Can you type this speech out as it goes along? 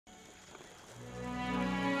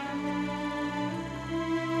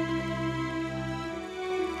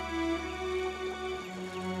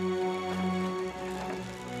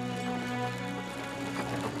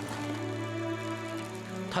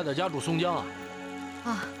太太家住松江啊？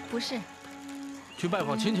啊，不是，去拜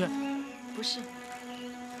访亲戚？不是，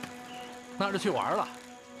那是去玩了。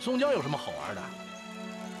松江有什么好玩的？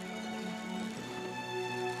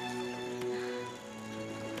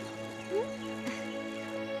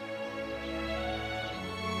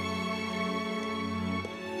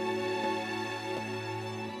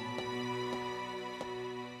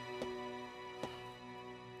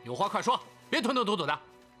有话快说，别吞吞吐吐的。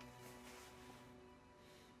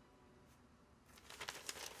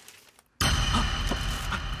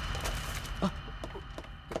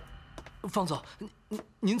方总，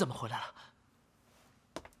您怎么回来了？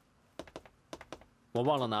我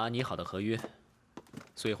忘了拿拟好的合约，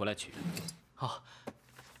所以回来取。哦，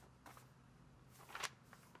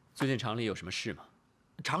最近厂里有什么事吗？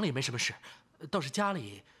厂里没什么事，倒是家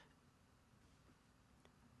里……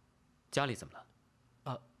家里怎么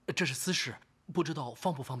了？这是私事，不知道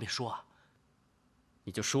方不方便说啊？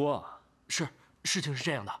你就说啊。是，事情是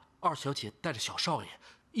这样的，二小姐带着小少爷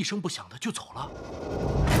一声不响的就走了。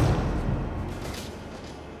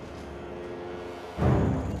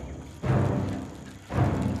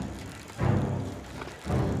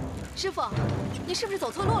师傅，你是不是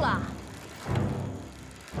走错路了？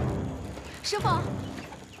师傅，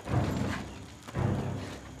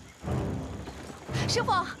师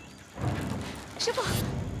傅，师傅，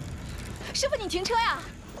师傅，你停车呀！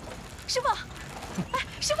师傅，哎，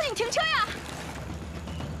师傅，你停车呀！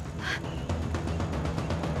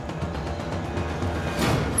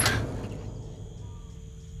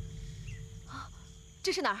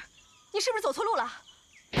这是哪儿？你是不是走错路了？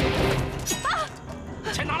啊！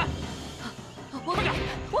钱拿来！快点！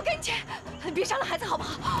我给你钱，你别伤了孩子好不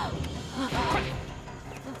好？快点！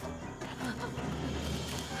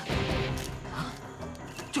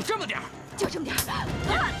就这么点儿？就这么点儿。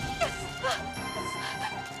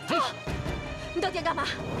你到底要干嘛？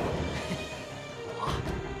我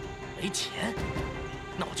没钱，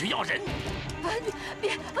那我就要人。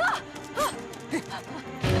别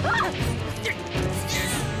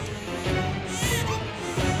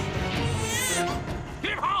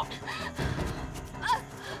别跑！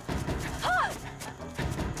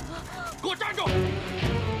给我站住！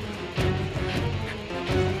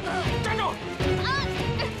站住！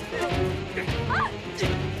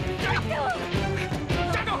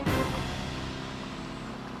站住！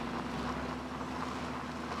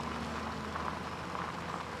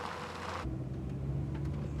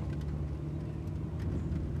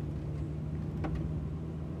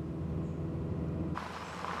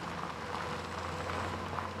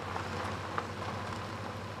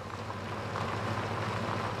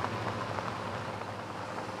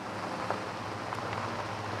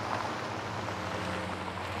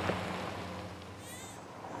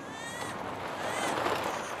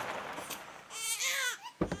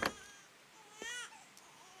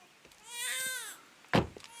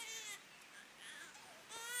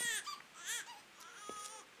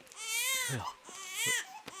哎呀，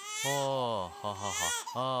哦，好好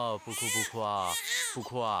好啊，不哭不哭啊，不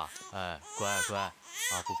哭啊，哎，乖乖啊，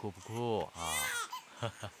不哭不哭啊，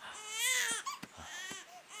哈哈。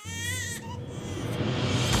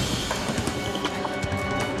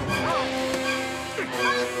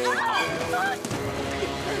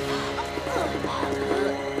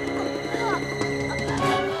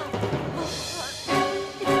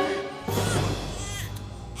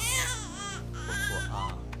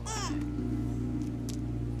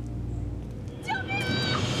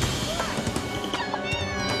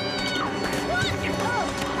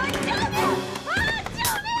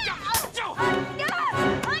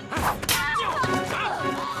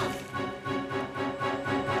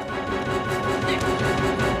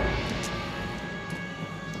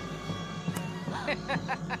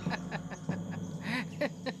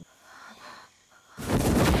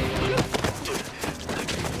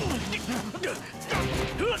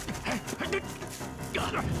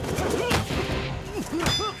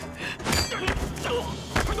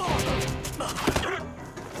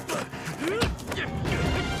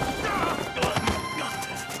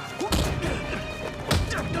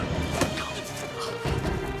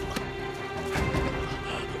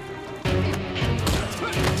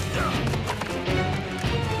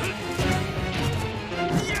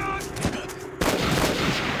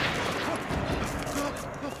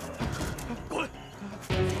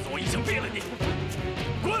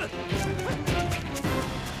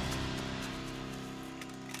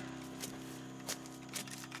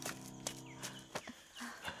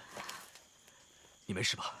你没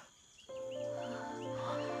事吧？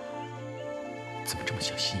怎么这么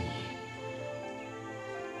像心仪？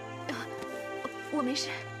我没事。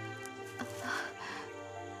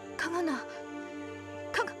康呢？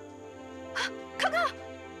康康，康康，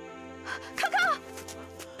康康！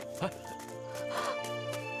哎，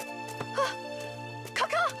康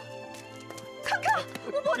康，康康，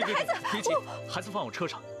我的孩子！别急，孩子放我车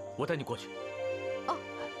上，我带你过去。哦，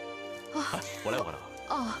哎，我来。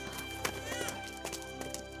哦。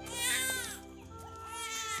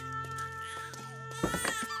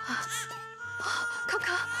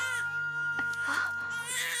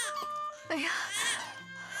 哎呀，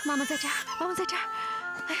妈妈在这儿，妈妈在这儿。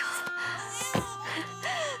哎呦，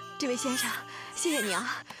这位先生，谢谢你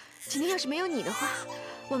啊！今天要是没有你的话，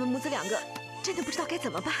我们母子两个真的不知道该怎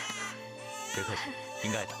么办。别客气，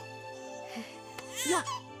应该的。哟，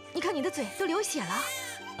你看你的嘴都流血了，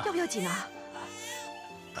要不要紧啊？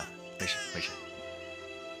没事。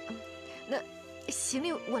那行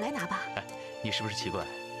李我来拿吧。哎，你是不是奇怪，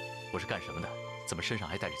我是干什么的？怎么身上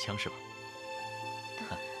还带着枪是吧？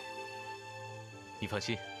 你放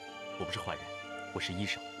心，我不是坏人，我是医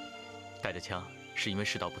生。带着枪是因为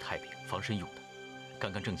世道不太平，防身用的，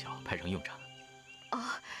刚刚正巧派上用场。哦，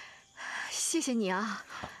谢谢你啊，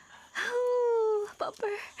哦，宝贝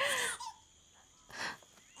儿。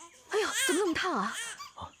哎呦，怎么那么烫啊？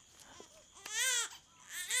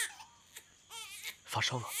发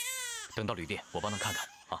烧了，等到旅店我帮他看看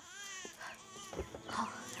啊。好。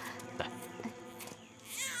 来。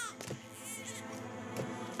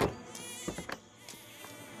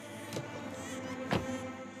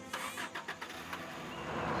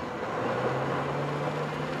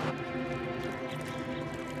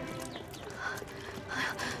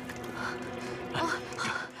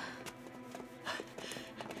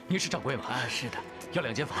 您是掌柜吗？啊，是的。要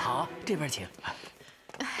2间房。好，这边请。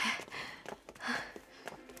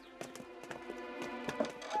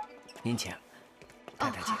您请，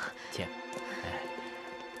太太请，请。哎。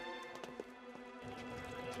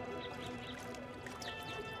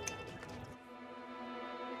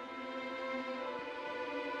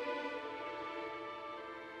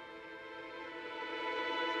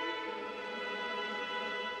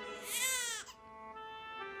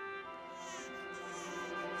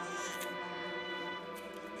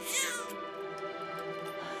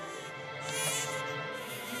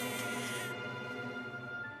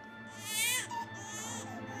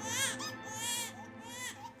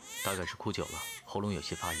大概是哭久了，喉咙有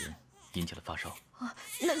些发炎，引起了发烧。啊，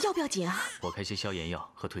那要不要紧啊？我开些消炎药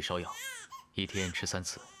和退烧药，一天吃3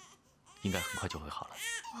次，应该很快就会好了。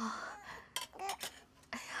哇，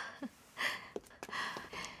哎呀，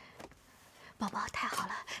宝宝太好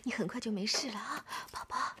了，你很快就没事了啊，宝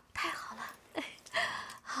宝太好了。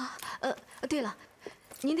好，对了，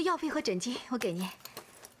您的药费和诊金我给您。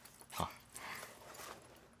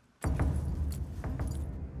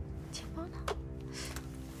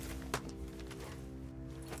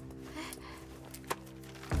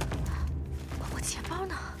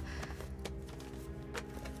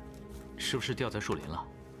 是不是掉在树林了？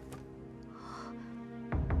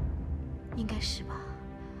应该是吧。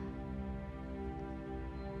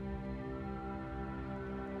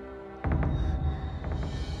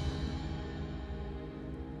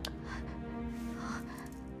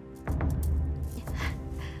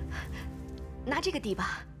拿这个抵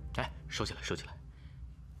吧。哎，收起来，收起来。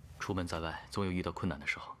出门在外，总有遇到困难的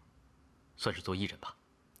时候，算是做艺人吧。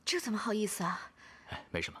这怎么好意思啊？哎，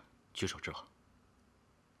没什么，举手之劳。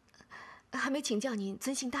 还没请教您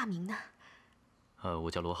尊姓大名呢。我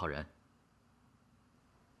叫罗浩然。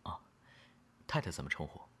啊，太太怎么称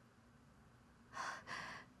呼？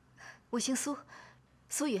我姓苏，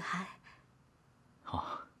苏雨涵。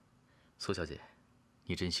哦，苏小姐，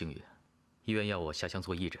你真幸运，医院要我下乡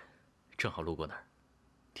做义诊，正好路过那儿，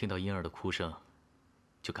听到婴儿的哭声，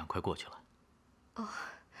就赶快过去了。哦，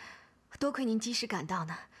多亏您及时赶到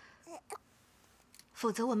呢，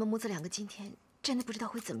否则我们母子两个今天真的不知道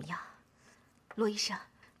会怎么样。 罗医生，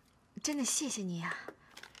真的谢谢你呀！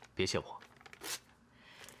别谢我，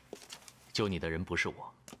救你的人不是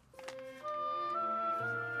我。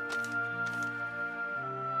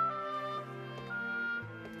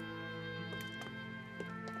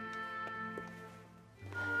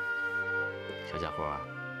小家伙，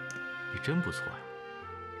你真不错呀，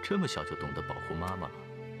这么小就懂得保护妈妈了。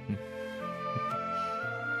嗯。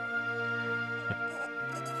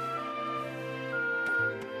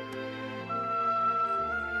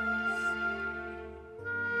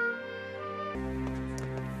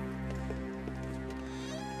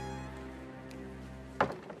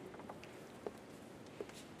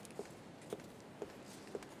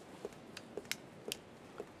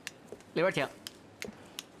里边请。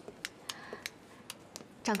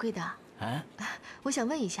掌柜的，啊，我想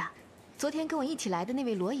问一下，昨天跟我一起来的那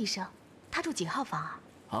位罗医生，他住几号房啊？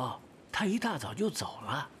哦，他一大早就走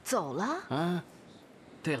了。走了？嗯，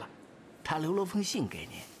对了，他留了封信给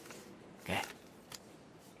你，给。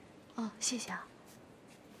哦，谢谢啊。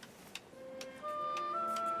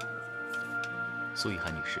苏玉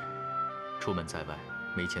涵女士，出门在外，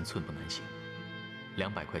没钱寸步难行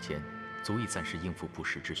，200块钱足以暂时应付不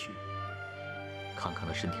时之需。康康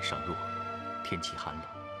的身体尚弱，天气寒冷，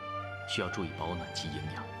需要注意保暖及营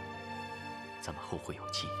养。咱们后会有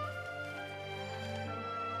期。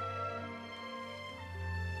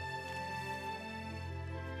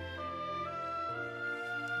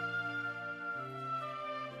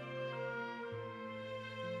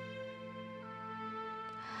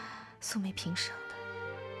素梅平生的，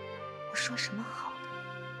我说什么好呢？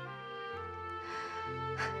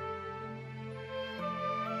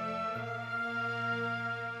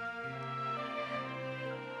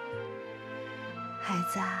孩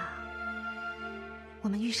子啊，我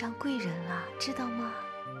们遇上贵人了，知道吗？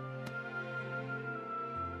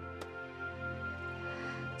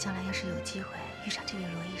将来要是有机会遇上这位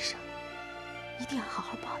罗医生，一定要好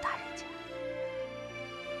好报答人家。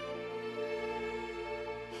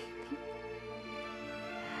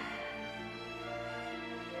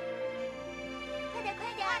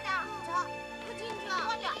快点，走，快进去，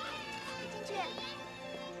快点，快进去。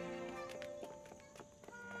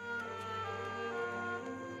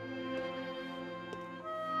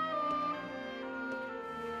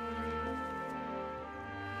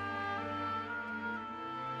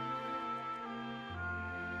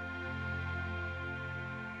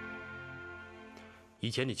以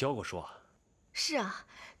前你教过书啊？是啊，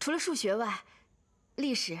除了数学外，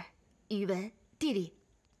历史、语文、地理，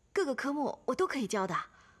各个科目我都可以教的。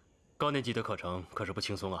高年级的课程可是不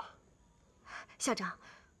轻松啊。校长，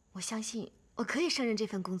我相信我可以胜任这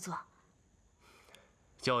份工作。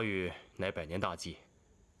教育乃百年大计，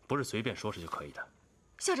不是随便说说就可以的。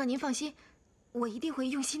校长您放心，我一定会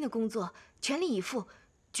用心的工作，全力以赴，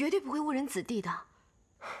绝对不会误人子弟的。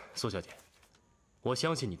苏小姐，我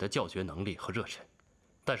相信你的教学能力和热忱，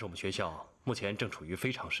但是我们学校目前正处于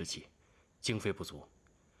非常时期，经费不足，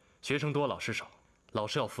学生多，老师少，老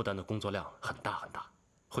师要负担的工作量很大很大，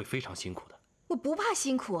会非常辛苦的。我不怕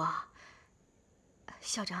辛苦啊，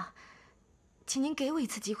校长，请您给我一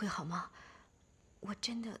次机会好吗？我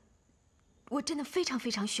真的非常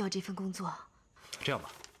非常需要这份工作。这样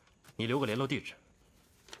吧，你留个联络地址，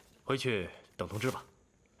回去等通知吧。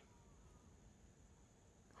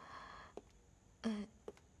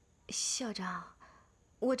校长，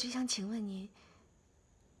我只想请问您，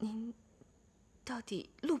您到底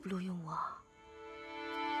录不录用我？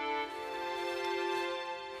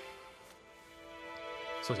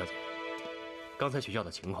苏小姐，刚才学校的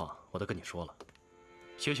情况我都跟你说了，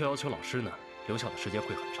学校要求老师呢留校的时间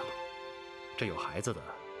会很长，这有孩子的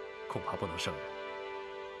恐怕不能胜任，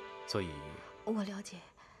所以我了解，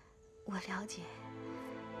我了解。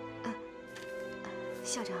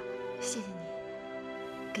校长，谢谢你，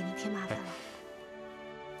给您添麻烦了。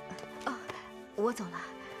哦，我走了，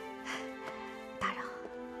打扰。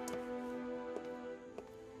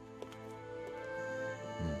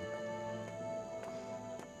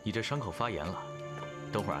你这伤口发炎了，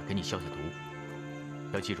等会儿给你消消毒。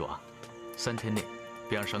要记住啊，3天内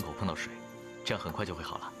别让伤口碰到水，这样很快就会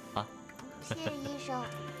好了啊。谢谢医生。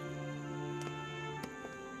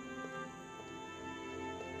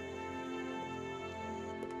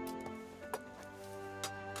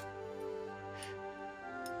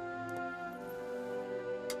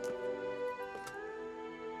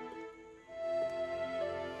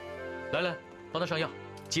来，帮他上药，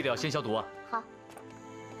记得要先消毒啊。好。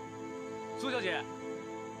苏小姐，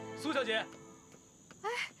苏小姐，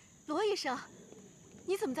罗医生，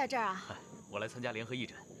你怎么在这儿啊？我来参加联合义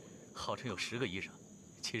诊，号称有10个医生，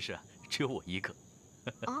其实啊只有我一个。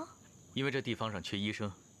啊？因为这地方上缺医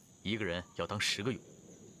生，一个人要当10个用。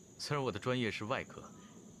虽然我的专业是外科，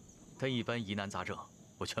但一般疑难杂症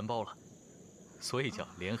我全包了，所以叫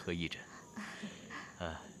联合义诊。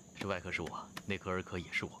这外科是我，内科、儿科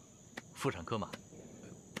也是我，妇产科嘛，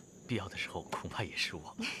必要的时候恐怕也是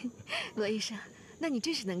我。罗医生，那你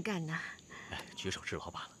真是能干呐！举手之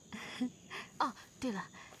劳罢了。哦，对了，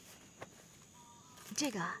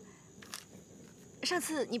这个，上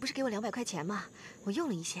次你不是给我200块钱吗？我用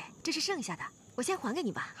了一些，这是剩下的，我先还给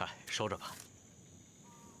你吧。收着吧。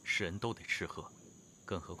是人都得吃喝，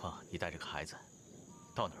更何况你带着个孩子，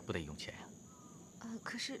到哪儿不得用钱呀？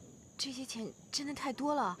可是这些钱真的太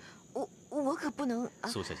多了，我可不能。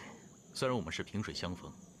苏小姐，虽然我们是萍水相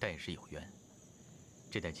逢，但也是有缘。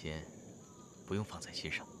这点钱不用放在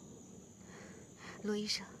心上。罗医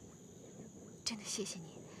生，真的谢谢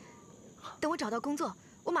你。等我找到工作，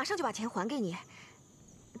我马上就把钱还给你。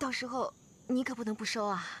到时候你可不能不收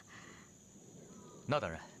啊。那当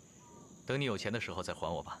然，等你有钱的时候再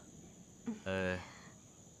还我吧。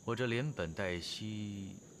我这连本带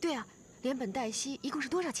息……对啊，连本带息一共是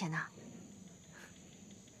多少钱呢？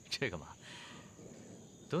这个嘛，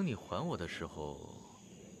等你还我的时候，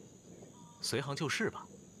随行就市吧。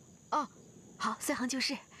哦，好，随行就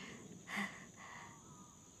市。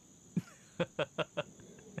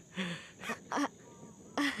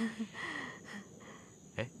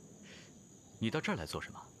哎，你到这儿来做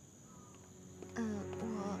什么？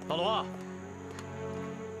我……老罗啊，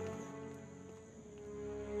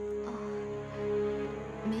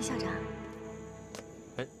梅校长。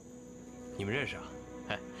哎，你们认识啊？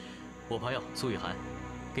哎，我朋友苏雨涵，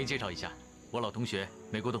给你介绍一下，我老同学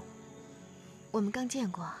梅国栋。我们刚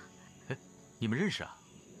见过。哎，你们认识啊？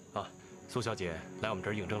啊，苏小姐来我们这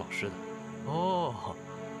儿应征老师的。哦，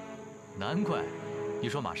难怪，你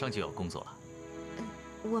说马上就要工作了。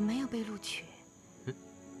我没有被录取。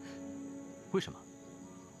为什么？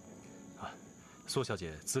啊，苏小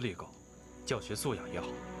姐资历够，教学素养也好，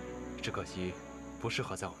只可惜不适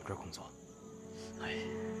合在我们这儿工作。哎，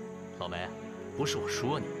老梅，不是我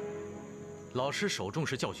说你，老师首重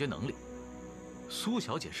视教学能力。苏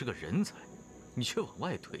小姐是个人才，你却往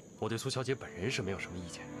外推。我对苏小姐本人是没有什么意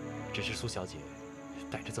见，只是苏小姐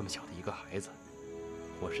带着这么小的一个孩子，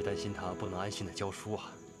我是担心她不能安心的教书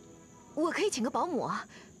啊。我可以请个保姆啊，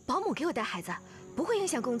保姆给我带孩子，不会影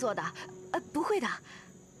响工作的。不会的。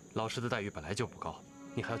老师的待遇本来就不高，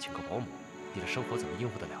你还要请个保姆，你的生活怎么应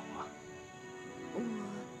付得了啊？我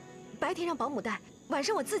白天让保姆带，晚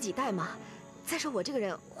上我自己带嘛。再说我这个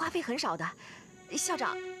人花费很少的，校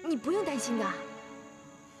长你不用担心的。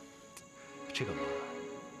这个嘛，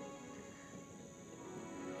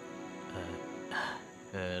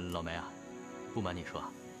老梅啊，不瞒你说啊，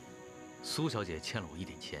苏小姐欠了我一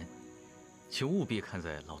点钱，请务必看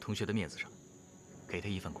在老同学的面子上，给她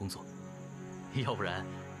一份工作，要不然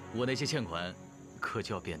我那些欠款可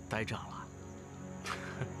就要变呆账了。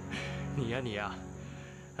你呀，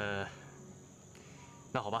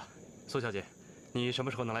那好吧，苏小姐，你什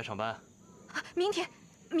么时候能来上班？明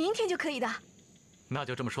天就可以的。那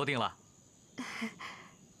就这么说定了。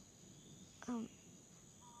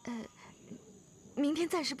明天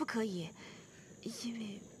暂时不可以，因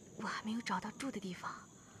为我还没有找到住的地方。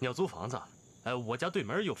你要租房子？我家对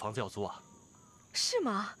门有房子要租啊。是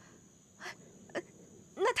吗？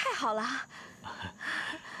那太好了。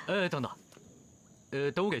等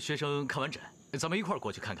等，等我给学生看完诊，咱们一块儿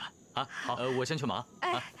过去看看啊。好，我先去忙。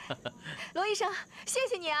哎，罗医生，谢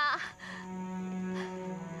谢你啊。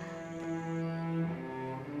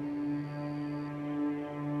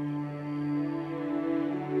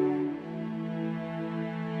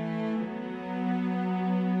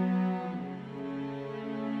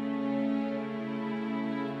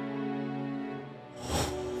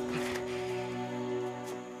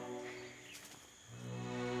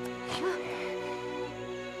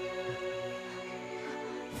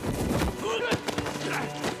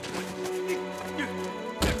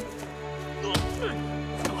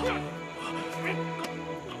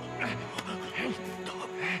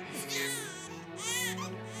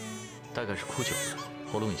大概是哭久了，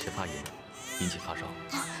喉咙有些发炎，引起发烧。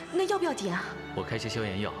啊，那要不要点啊？我开些消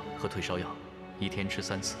炎药和退烧药，一天吃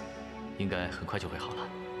3次，应该很快就会好了。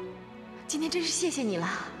今天真是谢谢你了。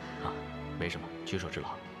啊，没什么，举手之劳。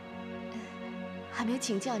还没有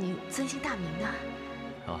请教您尊姓大名呢。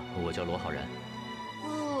啊，我叫罗浩然。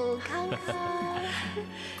哦，康康。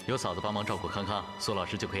有嫂子帮忙照顾康康，苏老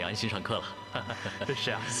师就可以安心上课了。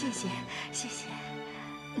是啊。谢谢，谢谢。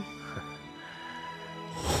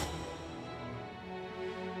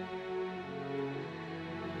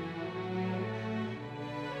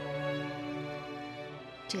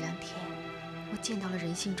这2天，我见到了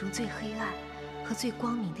人性中最黑暗和最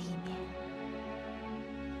光明的一面。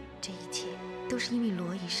这一切都是因为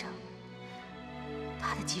罗医生，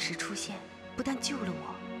他的及时出现，不但救了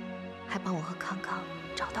我，还帮我和康康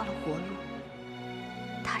找到了活路。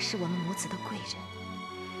他是我们母子的贵人，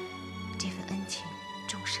这份恩情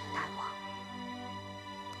终生难忘。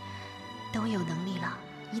等我有能力了，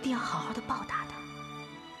一定要好好的报答他。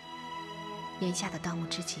眼下的当务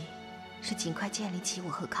之急是尽快建立起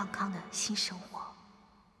我和康康的新生活。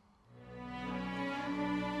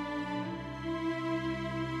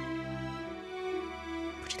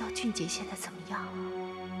不知道俊杰现在怎么样了？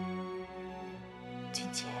俊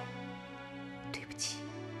杰，对不起，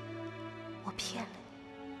我骗了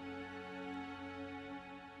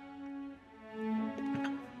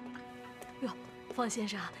哟，方先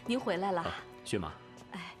生，您回来了。薛妈，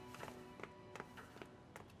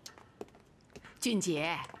俊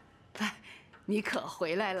杰，哎，你可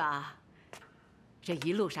回来了。这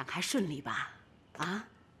一路上还顺利吧？啊？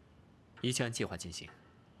一切按计划进行，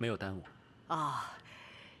没有耽误。哦，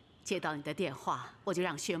接到你的电话，我就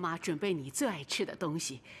让薛妈准备你最爱吃的东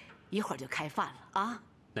西，一会儿就开饭了啊。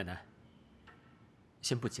奶奶，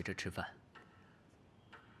先不急着吃饭，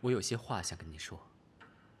我有些话想跟你说。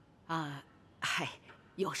啊，嗨，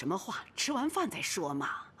有什么话吃完饭再说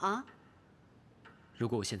嘛，啊？如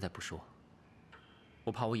果我现在不说，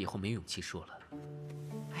我怕我以后没勇气说了。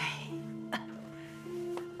哎，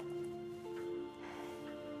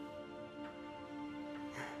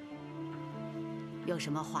有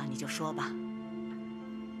什么话你就说吧。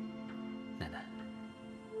奶奶，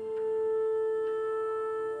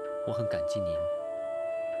我很感激您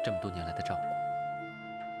这么多年来的照顾，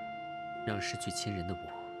让失去亲人的我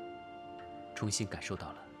重新感受到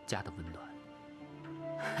了家的温暖。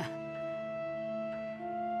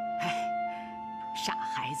哎，傻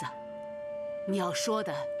孩子，你要说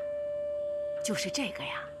的就是这个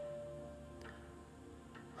呀。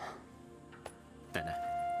奶奶，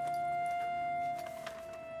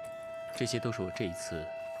这些都是我这一次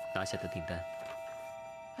拿下的订单。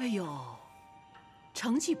哎呦，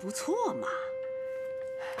成绩不错嘛！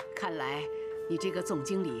看来你这个总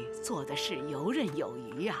经理做的是游刃有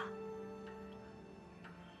余呀。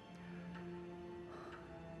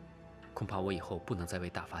恐怕我以后不能再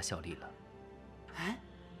为大发效力了。哎，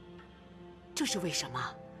这是为什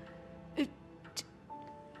么？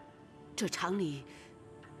这厂里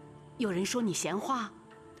有人说你闲话，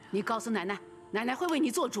你告诉奶奶，奶奶会为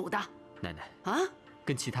你做主的。奶奶啊，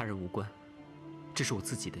跟其他人无关，这是我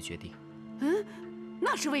自己的决定。嗯，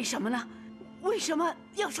那是为什么呢？为什么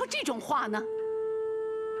要说这种话呢？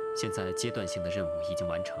现在阶段性的任务已经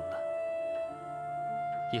完成了，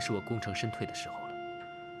也是我功成身退的时候了，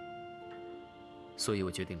所以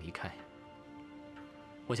我决定离开。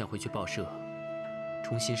我想回去报社，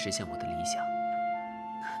重新实现我的理想。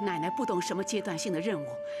奶奶不懂什么阶段性的任务，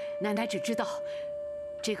奶奶只知道，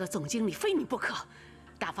这个总经理非你不可，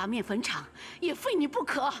大发面粉厂也非你不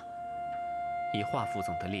可。以华副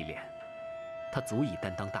总的历练，他足以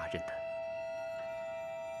担当大任的。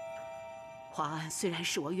华安虽然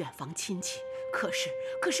是我远房亲戚，可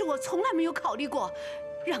是我从来没有考虑过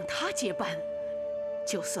让他接班。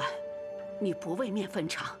就算你不为面粉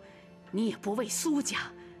厂，你也不为苏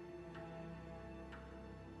家，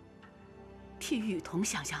替雨桐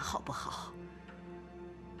想想好不好？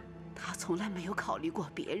他从来没有考虑过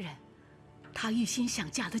别人，他一心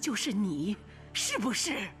想嫁的就是你，是不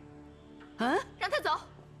是？啊？让他走。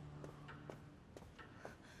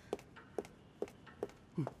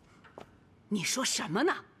你说什么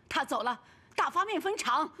呢？他走了，大发面粉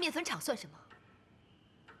厂，面粉厂算什么？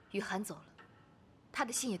雨涵走了，他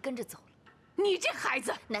的心也跟着走了。你这孩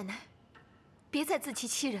子！奶奶，别再自欺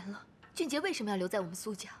欺人了。俊杰为什么要留在我们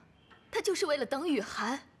苏家？他就是为了等雨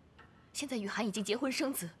涵。现在雨涵已经结婚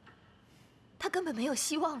生子，他根本没有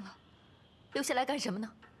希望了，留下来干什么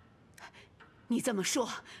呢？你这么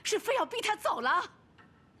说，是非要逼他走了？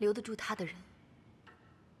留得住他的人，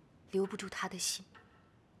留不住他的心。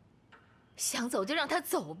想走就让他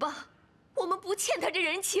走吧，我们不欠他这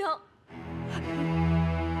人情。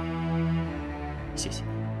谢谢。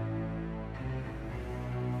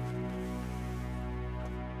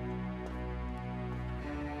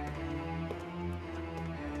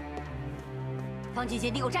方俊杰，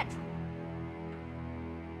你给我站住！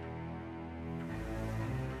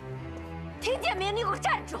听见没？你给我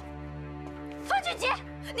站住！方俊杰，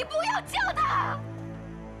你不要叫他！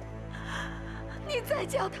你再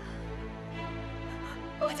叫他，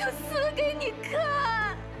我就死给你看！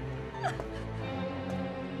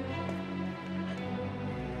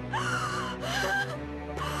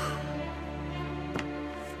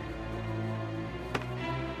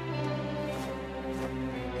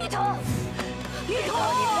雨桐，雨桐，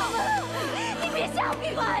你别吓我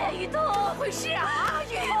妈呀！雨桐，怎么回事啊？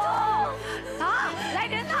雨桐，啊，来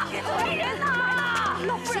人呐！来人呐！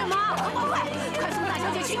老夫人妈，快送大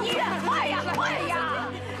小姐去医院！快呀，快呀！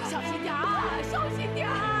小心点啊，小心点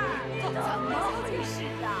儿！怎么回事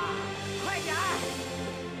啊？快点儿！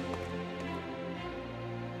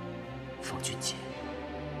方俊杰，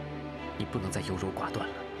你不能再优柔寡断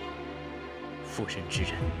了。妇人之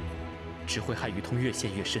仁，只会害雨桐越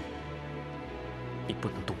陷越深。你不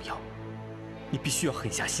能动摇，你必须要狠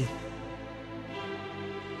下心。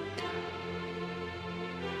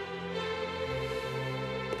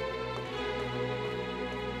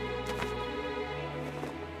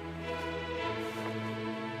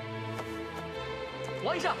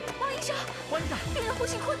王医生，王医生，王医生，病人呼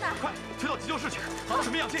吸困难，快推到急救室去，打到什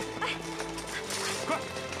么氧气？哎，快，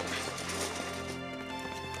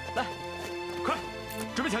来，快！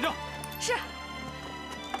准备抢救。是。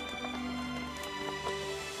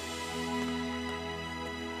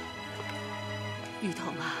雨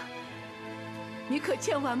桐啊，你可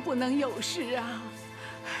千万不能有事啊！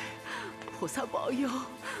菩萨保佑，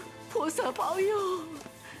菩萨保佑！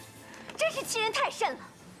真是欺人太甚了，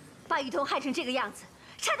把雨桐害成这个样子，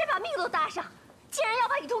差点把命都搭上，竟然要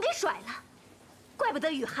把雨桐给甩了。怪不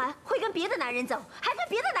得雨涵会跟别的男人走，还跟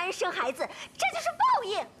别的男人生孩子，这就是报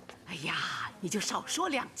应。哎呀，你就少说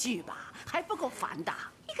2句吧，还不够烦的。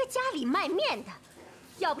一个家里卖面的，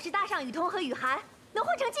要不是搭上雨桐和雨涵，能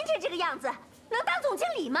混成今天这个样子，能当总经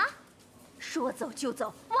理吗？说走就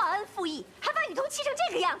走，忘恩负义，还把雨桐气成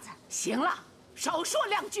这个样子。行了，少说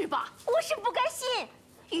2句吧。我是不甘心，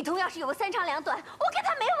雨桐要是有个3长2短，我跟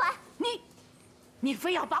他没完。你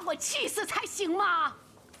非要把我气死才行吗？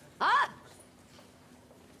啊！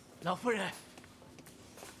老夫人，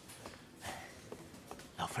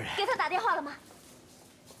老夫人，给他打电话了吗？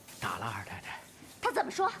打了，二太太。他怎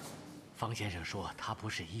么说？方先生说他不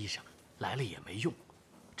是医生，来了也没用，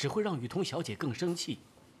只会让雨桐小姐更生气。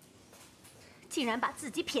竟然把自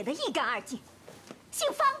己撇得一干二净！姓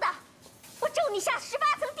方的，我咒你下18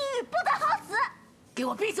层地狱，不得好死！给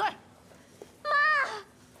我闭嘴！妈，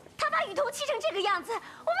他把雨桐气成这个样子，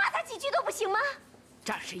我骂他几句都不行吗？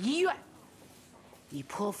这儿是医院，你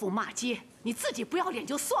泼妇骂街，你自己不要脸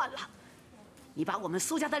就算了，你把我们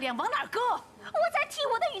苏家的脸往哪儿搁？我在替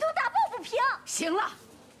我的雨桐打抱不平。行了，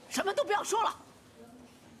什么都不要说了。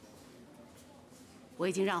我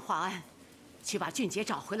已经让华安去把俊杰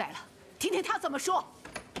找回来了，听听他怎么说。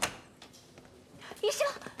医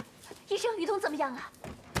生，雨桐怎么样了？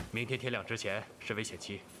明天天亮之前是危险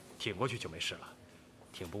期，挺过去就没事了，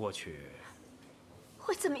挺不过去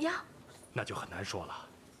会怎么样？那就很难说了。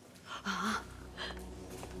啊！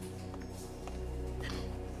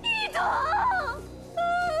雨桐，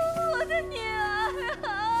我的女儿啊！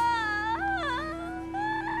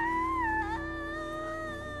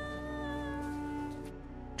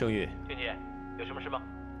郑玉，俊杰，有什么事吗？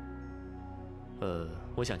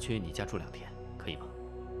我想去你家住2天，可以吗？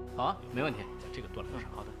好啊，没问题。这个多了多少？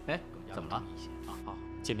好的。哎，怎么了？啊，好，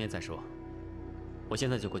见面再说。我现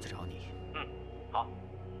在就过去找你。嗯，好。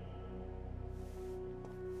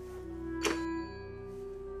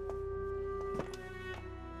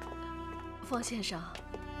方先生，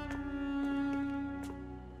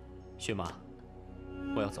薛妈，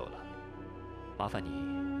我要走了，麻烦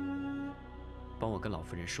你帮我跟老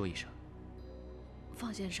夫人说一声。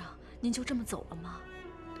方先生，您就这么走了吗？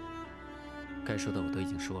该说的我都已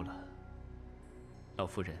经说了，老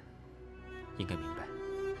夫人应该明白。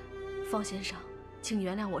方先生，请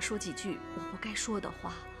原谅我说几句我不该说的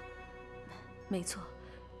话。没错，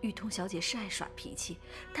雨桐小姐是爱耍脾气，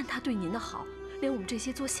但她对您的好，连我们这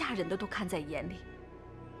些做下人的都看在眼里。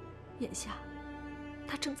眼下，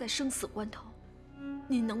她正在生死关头，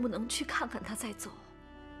您能不能去看看她再走？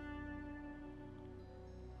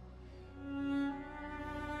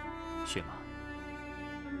薛妈，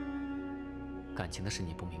感情的事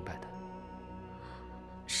你不明白的。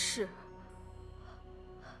是，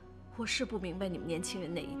我是不明白你们年轻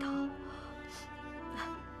人那一套，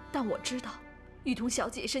但我知道，雨桐小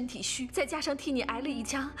姐身体虚，再加上替你挨了一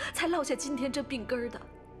枪，才落下今天这病根儿的。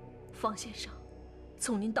方先生，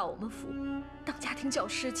从您到我们府当家庭教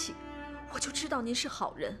师起，我就知道您是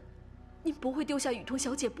好人，您不会丢下雨桐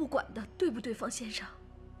小姐不管的，对不对，方先生？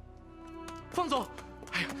方总，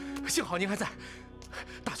哎呀，幸好您还在。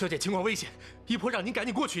大小姐情况危险，姨婆让您赶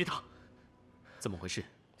紧过去一趟。怎么回事？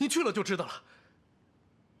您去了就知道了。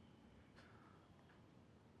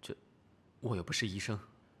我又不是医生，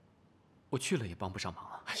我去了也帮不上忙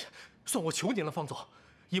啊。哎呀，算我求您了，方总。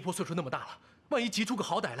姨婆岁数那么大了，万一急出个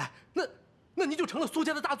好歹来，那您就成了苏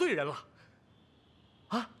家的大罪人了。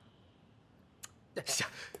啊？行，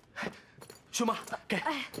薛妈，给，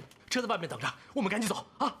车在外面等着，我们赶紧走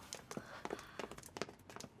啊。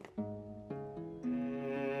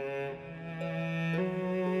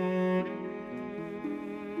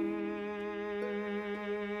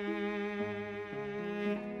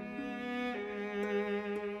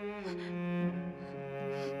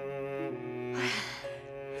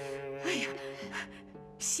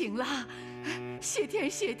醒了，谢天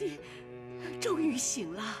谢地，终于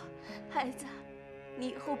醒了。孩子，你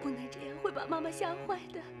以后不能这样，会把妈妈吓坏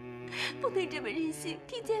的，不能这么任性，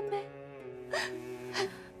听见没？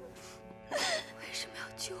为什么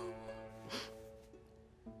要救我？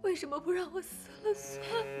为什么不让我死了算？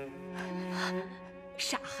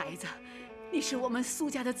傻孩子，你是我们苏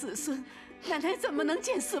家的子孙，奶奶怎么能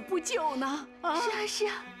见死不救呢？啊！是啊是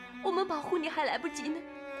啊，我们保护你还来不及呢，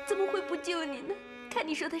怎么会不救你呢？看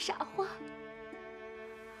你说的傻话，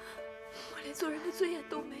我连连做人的尊严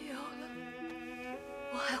都没有了，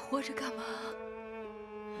我还活着干嘛？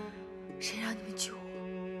谁让你们救我？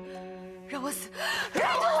让我死！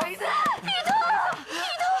让我死！玉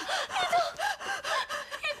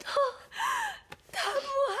彤，他不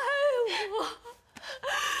爱我，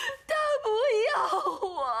他不要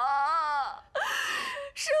我，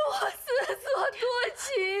是我自作多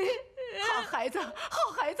情。好孩子，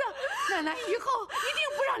好孩子，奶奶以后一定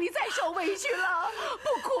不让你再受委屈了，不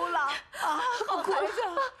哭了啊，好孩子。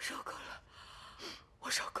受够了，我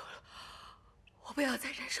受够了，我不要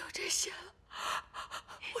再忍受这些了，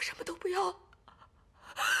我什么都不要。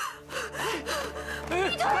玉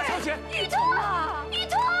彤，大小姐，玉彤啊，玉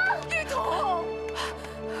彤，玉彤，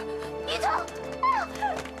玉彤，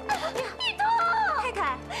玉彤，太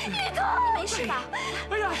太，玉彤，你没事吧？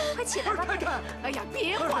哎呀，快起来吧，太太！哎呀，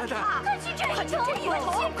别管他，快去追玉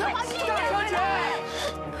彤，快把玉彤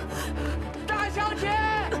大小姐，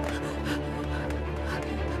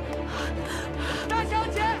大小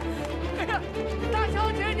姐，哎呀，大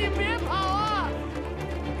小姐，你别跑啊！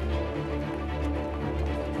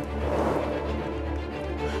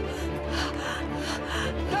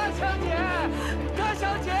大小姐，大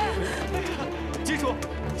小姐，哎呀，金叔，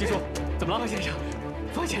怎么了？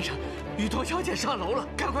方先生，雨桐小姐上楼了，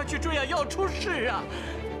赶快去追啊，要出事啊！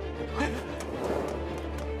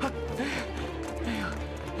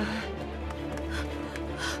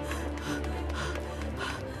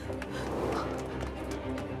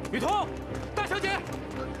雨桐，大小姐，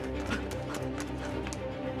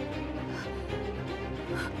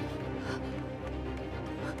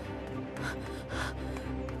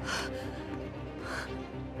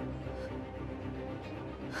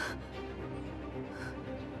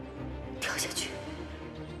跳下去，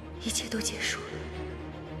一切都结束了，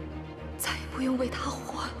再也不用为他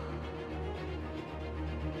活了。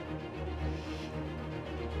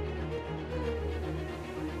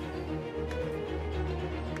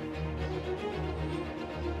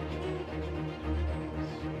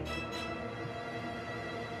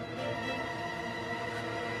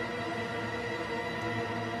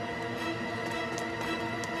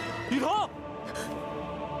雨桐，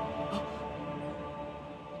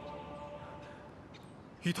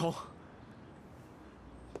雨桐，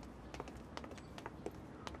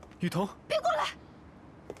雨桐，别过来！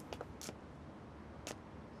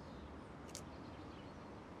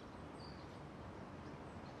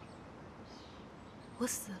我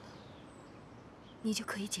死了，你就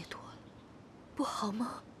可以解脱了，不好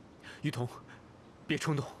吗？雨桐，别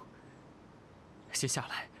冲动，先下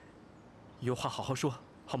来，有话好好说，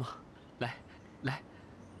好吗？来，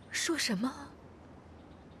说什么？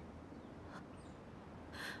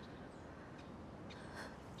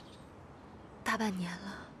大半年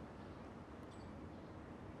了，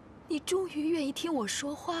你终于愿意听我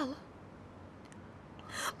说话了。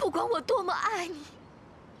不管我多么爱你，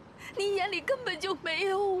你眼里根本就没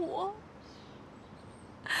有我。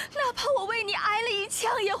哪怕我为你挨了一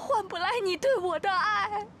枪，也换不来你对我的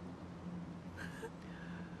爱。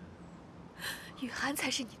雨涵才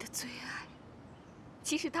是你的最爱，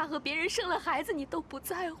即使他和别人生了孩子，你都不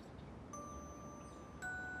在乎。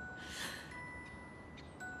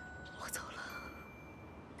我走了，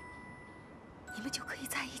你们就可以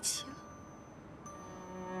在一起了。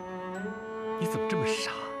你怎么这么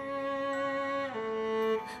傻？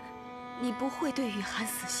你不会对雨涵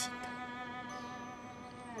死心的，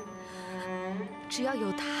只要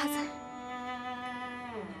有他在，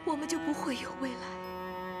我们就不会有未来。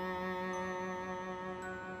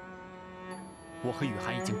我和雨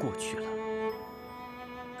涵已经过去了，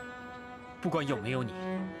不管有没有你，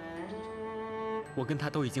我跟他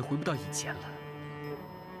都已经回不到以前了。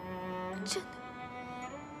真的？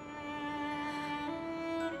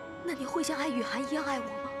那你会像爱雨涵一样爱我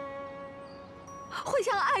吗？会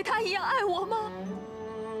像爱他一样爱我吗？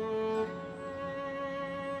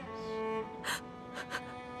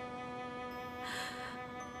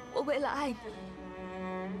我为了爱你，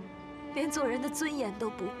连做人的尊严都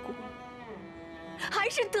不顾，还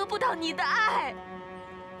是得不到你的爱。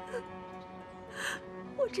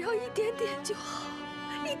我只要一点点就好，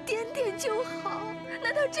一点点就好。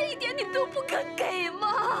难道这一点你都不肯给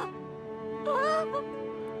吗？啊！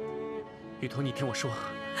雨桐，你听我说，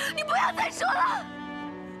你不要再说了。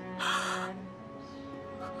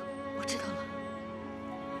我知道了。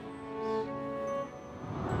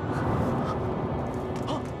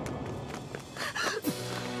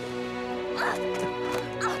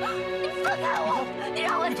你放开我！你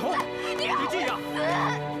让我死！你让我死！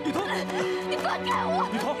雨桐，你放开我！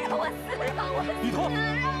雨桐，让我死！让我死！雨桐，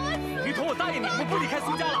让我死！雨桐，我答应你，我不离开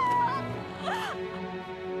苏家了。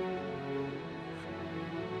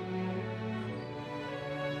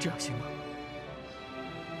这样行吗？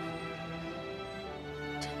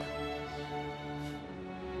真的，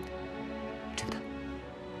真的。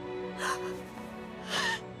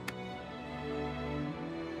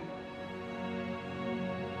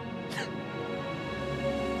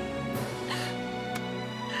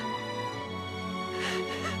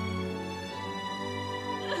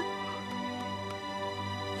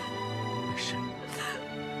没事，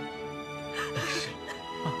没事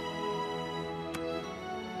啊。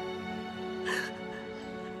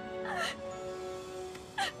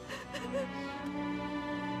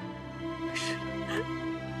没事。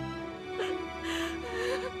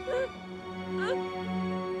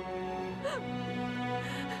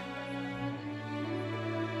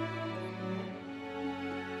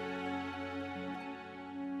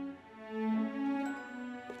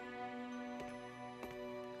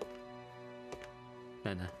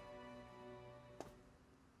奶奶，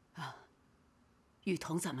雨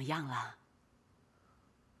桐怎么样了？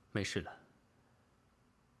没事了。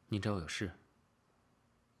您找我有事？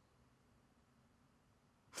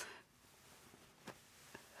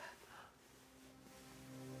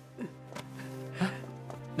哎，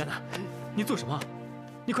奶奶，你做什么？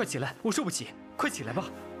你快起来，我受不起，快起来吧！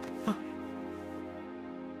啊！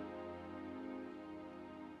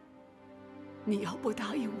你要不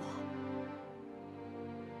答应我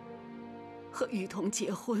和雨桐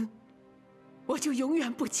结婚，我就永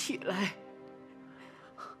远不起来。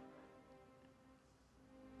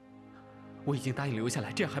我已经答应留下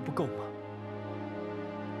来，这样还不够吗？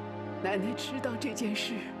奶奶知道这件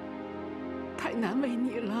事太难为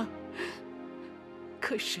你了，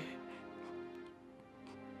可是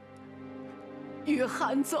雨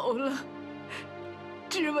涵走了，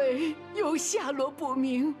志伟又下落不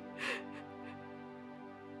明。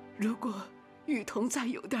如果雨桐再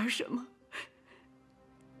有点什么，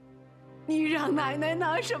你让奶奶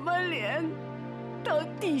拿什么脸到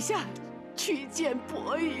地下去见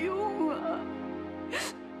伯庸啊？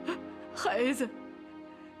孩子，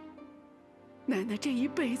奶奶这一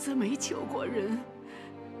辈子没求过人，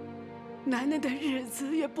奶奶的日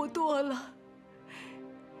子也不多了。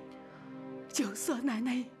就算奶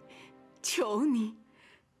奶求你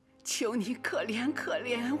可怜可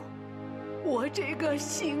怜我这个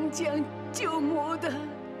新将就母的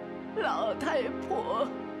老太婆，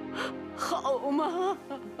好吗？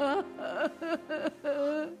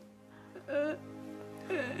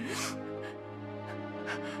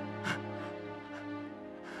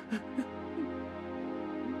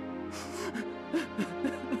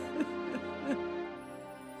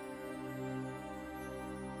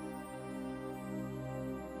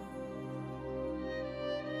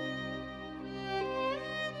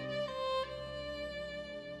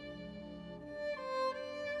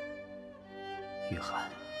雨涵，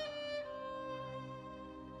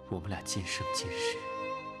我们俩今生今世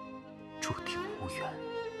注定无缘，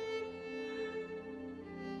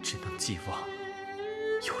只能寄望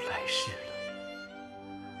有来世了。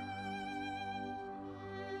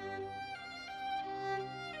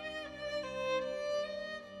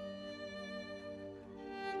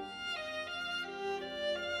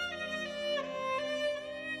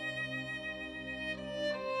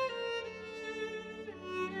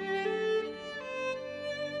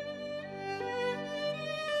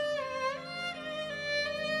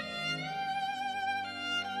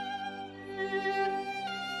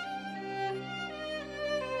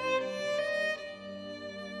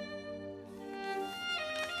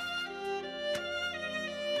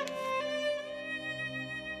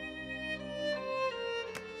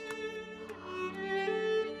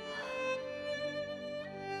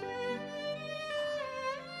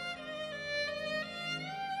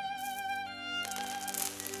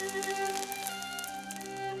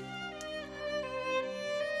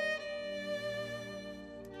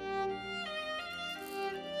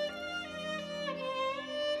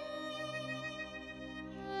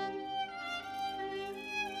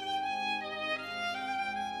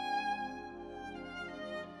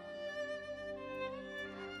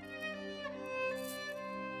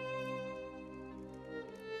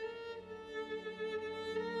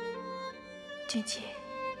俊杰，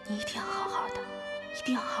你一定要好好的，一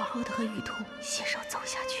定要好好的和雨桐携手走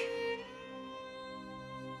下去。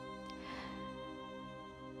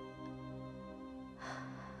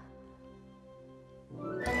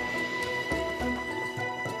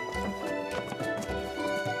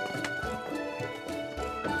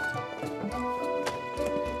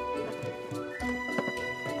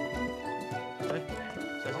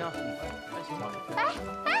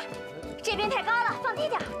这边太高了，放低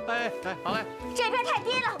点。哎，好嘞。这边太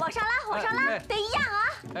低了，往上拉，往上拉，得一样啊。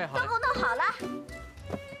哎，好。都给我弄好了。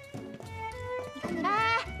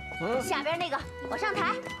下边那个往上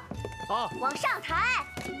抬，啊，往上抬，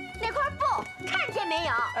那块布看见没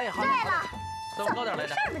有？哎，好。对了，再往高点来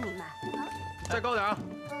点。怎么回事吧你们？再高点啊！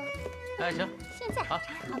哎，行。现在好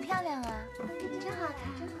漂亮啊，真好看，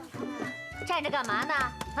真好看。站着干嘛呢？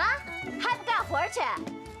啊，还不干活去？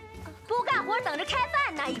不干活等着开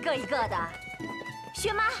饭呢，一个一个的。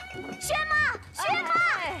薛妈，薛妈，薛妈！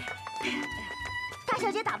大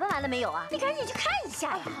小姐打扮完了没有啊？你赶紧去看一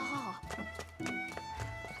下呀！好。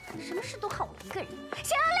什么事都看我一个人，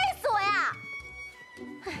想要累死我呀！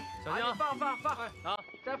小心啊！放！哎，啊，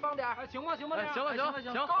再放点，行吗？行，够了，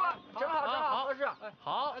正好，合适。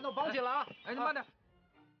好，那我绑起来啊！哎，你慢点。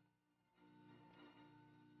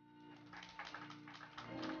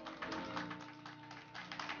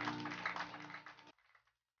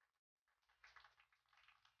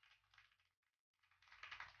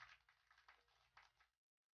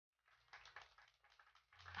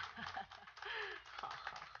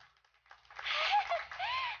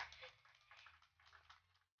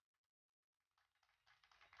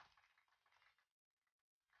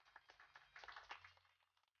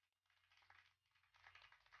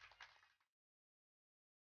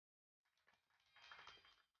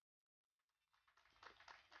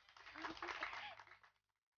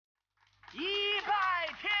一拜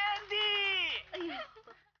天地。哎呀！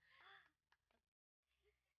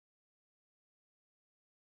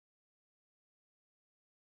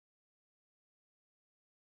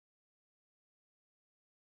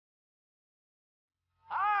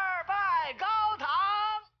二拜高堂。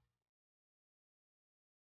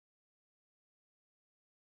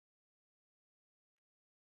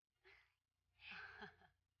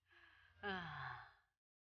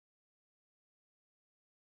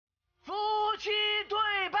夫妻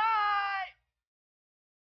对拜。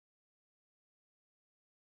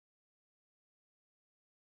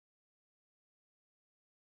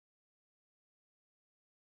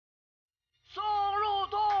送入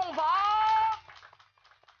洞房。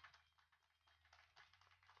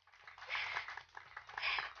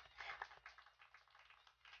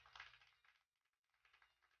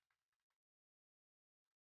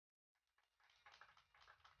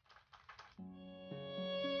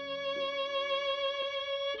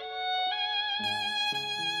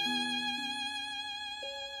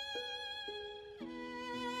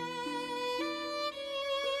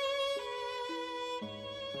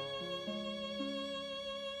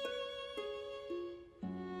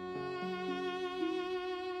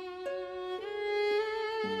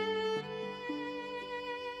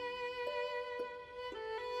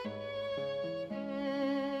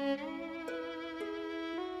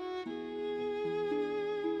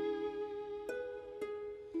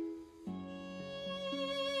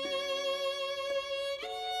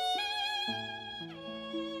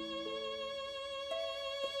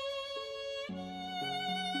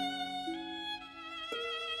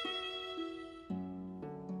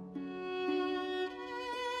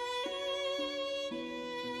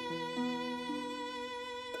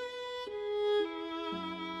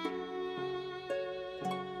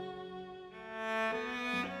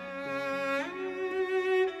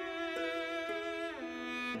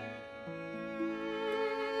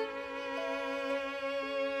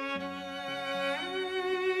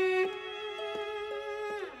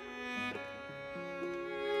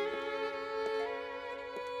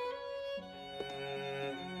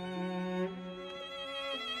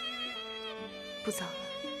不早了，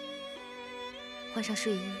换上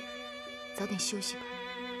睡衣，早点休息吧。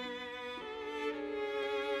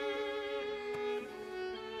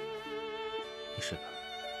你睡吧。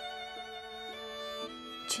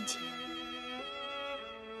俊杰，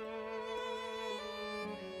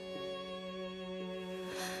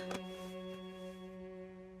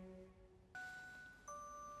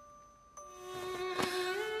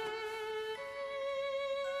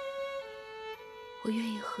我愿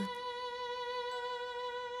意和你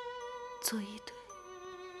做一对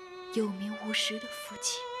有名无实的夫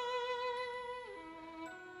妻，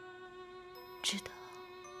直到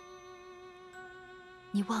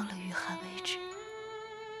你忘了雨涵为止。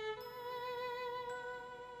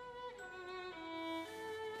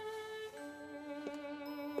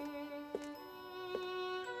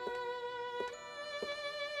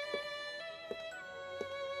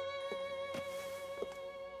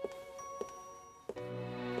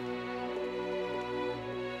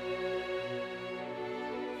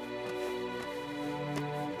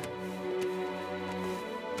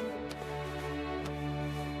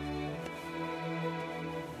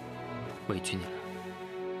委屈你了，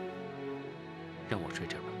让我睡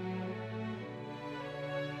这儿吧。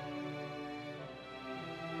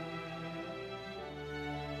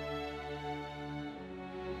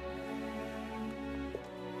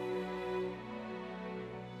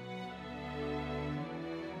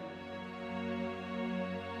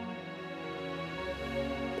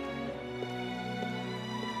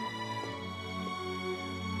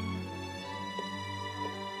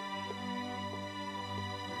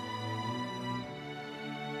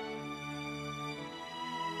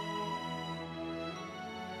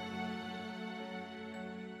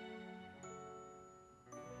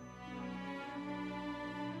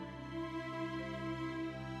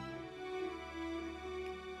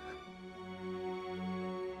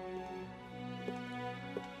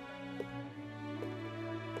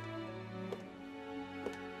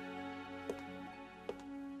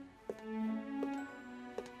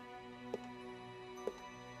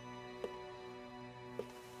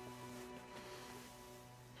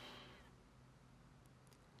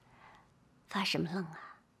发什么愣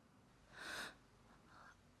啊？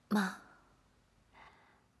妈，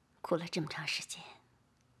苦了这么长时间，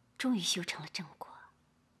终于修成了正果，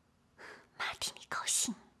妈替你高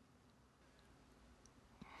兴。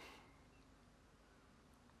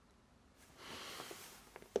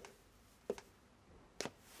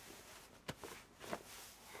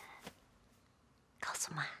告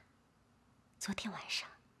诉妈，昨天晚上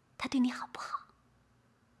他对你好不好？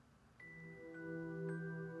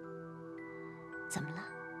怎么了？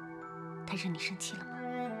他惹你生气了吗？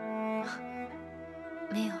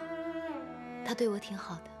没有，他对我挺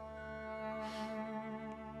好的。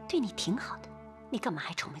对你挺好的，你干嘛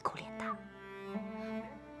还愁眉苦脸的？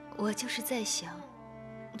我就是在想，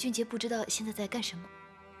俊杰不知道现在在干什么。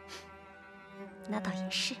那倒也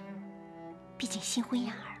是，毕竟新婚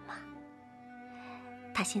燕尔嘛。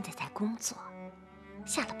他现在在工作，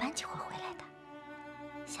下了班就会回来的。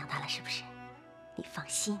想他了是不是？你放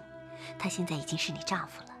心，他现在已经是你丈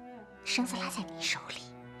夫了，绳子拉在你手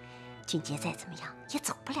里，俊杰再怎么样也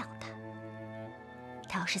走不了的。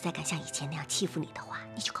他要是再敢像以前那样欺负你的话，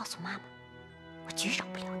你就告诉妈妈，我绝饶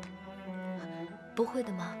不了他。不会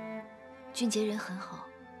的，妈，俊杰人很好，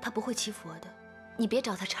他不会欺负我的，你别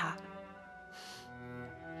找他茬。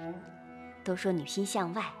都说女心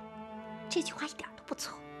向外，这句话一点都不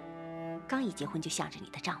错。刚一结婚就向着你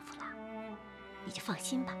的丈夫了，你就放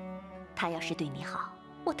心吧。他要是对你好，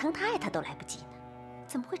我疼他爱他都来不及呢，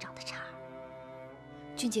怎么会找他茬？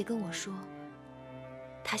俊杰跟我说，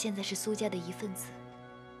他现在是苏家的一份子，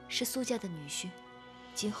是苏家的女婿，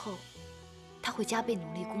今后他会加倍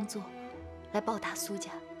努力工作，来报答苏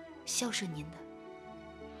家，孝顺您的。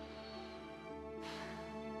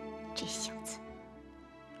这小子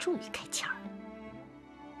终于开窍了。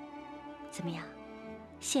怎么样？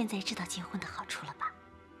现在知道结婚的好处了吧？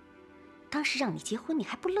当时让你结婚，你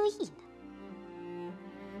还不乐意呢。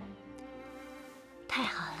太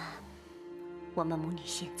好了，我们母女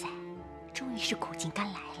现在终于是苦尽甘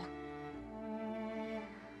来了。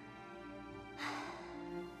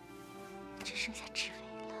只剩下志伟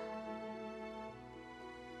了。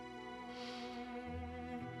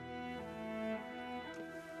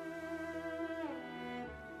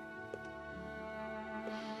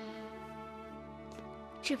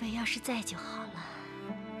志伟要是在就好了。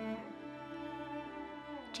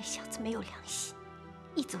这小子没有良心，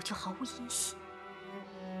一走就毫无音信。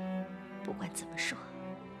不管怎么说，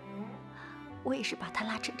我也是把他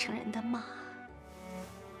拉扯成人的妈。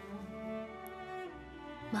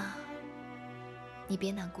妈，你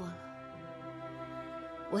别难过了。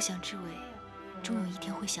我想志伟终有一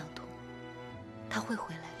天会想通，他会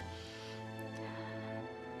回来的。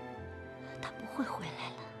他不会回来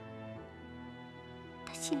了，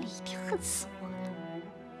他心里一定恨死我了。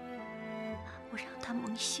我让他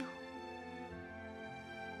蒙羞，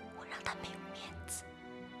我让他没有面子。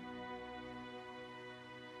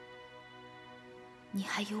你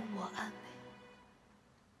还有我安慰，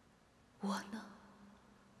我呢？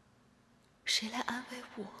谁来安慰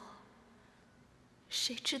我？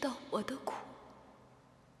谁知道我的苦？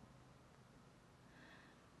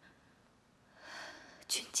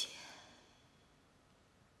俊杰，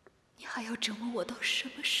你还要折磨我到什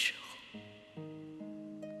么时候？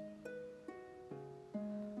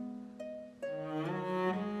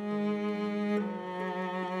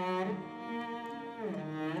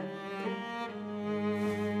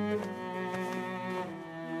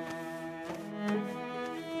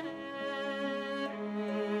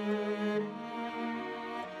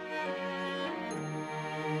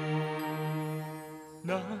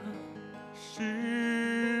那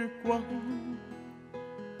时光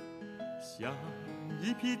像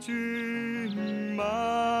一匹骏马，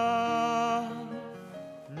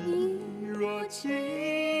你若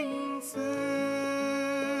青丝，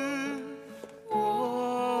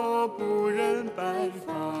我不忍白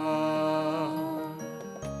发。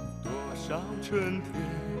多少春天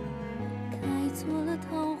开错了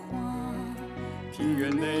桃花，庭院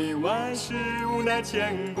内万事无奈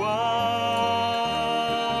牵挂。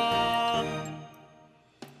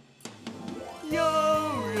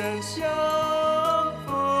相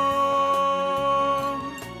逢，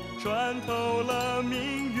穿透了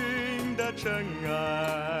命运的尘埃，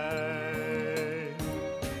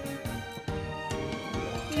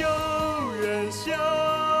有缘相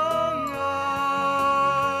爱，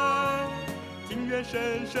庭院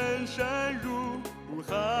深深深入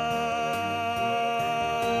海，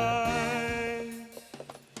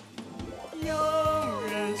有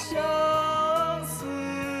缘相思。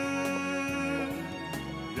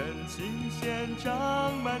长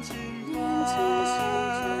满青苔，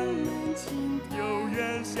有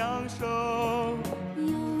缘相守，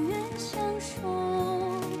有缘相守。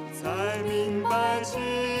的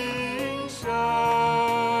今生，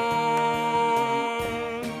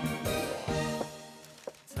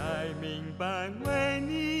才明白为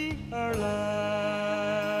你而来。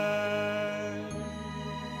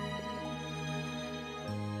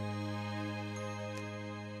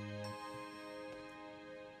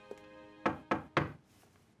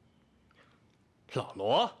老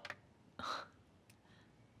罗，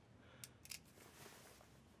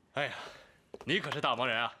哎呀，你可是大忙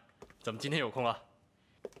人啊，怎么今天有空啊？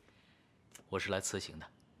我是来辞行的。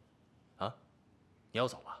啊，你要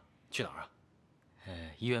走了？去哪儿啊？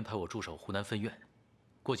医院派我驻守湖南分院，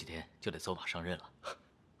过几天就得走马上任了。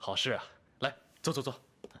好事啊！来，坐坐坐。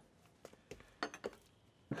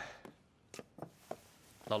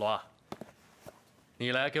老罗啊，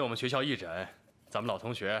你来给我们学校义诊，咱们老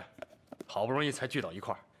同学好不容易才聚到一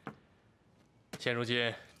块儿。现如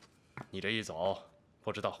今，你这一走，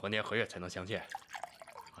不知道何年何月才能相见。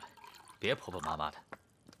别婆婆妈妈的，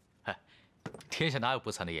哎，天下哪有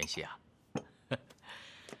不散的宴席啊？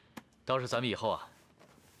倒是咱们以后啊，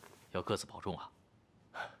要各自保重啊。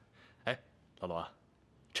哎，老罗，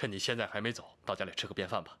趁你现在还没走，到家里吃个便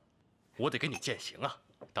饭吧，我得给你践行啊。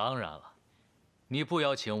当然了，你不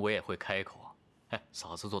邀请我也会开口。哎，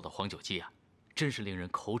嫂子做的黄酒鸡啊，真是令人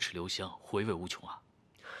口齿留香，回味无穷啊。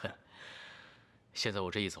现在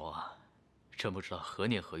我这一走啊，真不知道何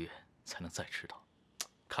年何月才能再吃到。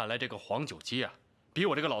看来这个黄酒鸡啊，比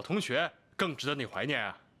我这个老同学更值得你怀念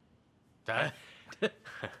啊。哎，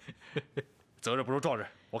择日不如撞日，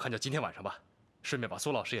我看就今天晚上吧，顺便把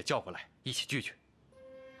苏老师也叫过来，一起聚聚。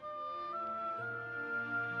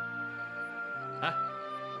哎，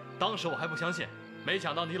当时我还不相信，没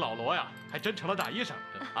想到你老罗呀，还真成了大医生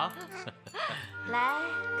啊！来，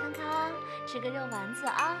康康，吃个肉丸子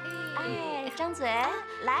啊！哎，张嘴，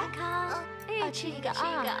来，康，吃一个啊！吃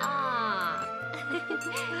一个啊！哎，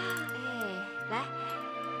来，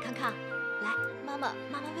康康，来，妈妈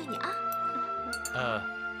喂你啊！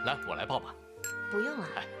来，我来抱吧。不用了。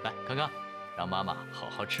哎，来，康康，让妈妈好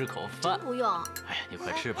好吃口饭。真不用。哎呀，你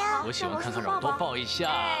快吃吧，我喜欢康康，让我多抱一下。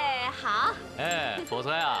哎，好。哎，否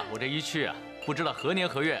则呀，我这一去啊，不知道何年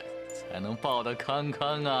何月才能抱得康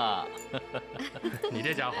康啊。你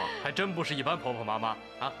这家伙还真不是一般婆婆妈妈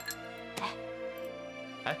啊！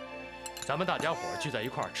哎，咱们大家伙聚在一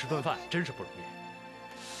块儿吃顿饭，真是不容易。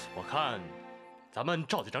我看，咱们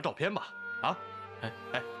照几张照片吧。啊，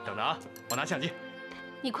哎，等着啊，我拿相机。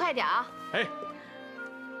你快点啊！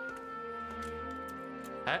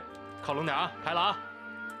哎，靠拢点啊，拍了啊！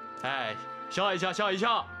哎，笑一笑，笑一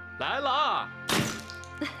笑，来了啊！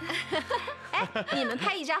哎，你们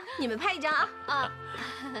拍一张，你们拍一张啊！啊，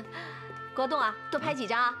国栋啊，多拍几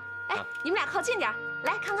张啊！哎，你们俩靠近点，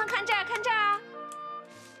来，康康看这儿，看这儿啊！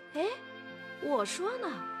哎，我说呢，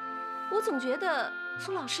我总觉得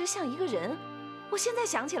苏老师像一个人，我现在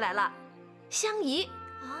想起来了，香姨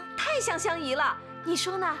啊，太像香姨了，你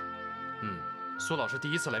说呢？苏老师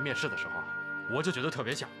第一次来面试的时候，我就觉得特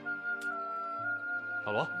别像。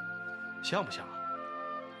老罗，像不像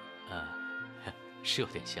啊？是有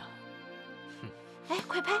点像。哎，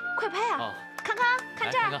快拍，快拍啊！哦，康康，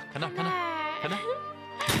看这儿，看那儿，看那儿，看那儿。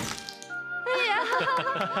哎呀，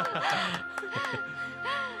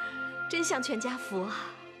真像全家福啊！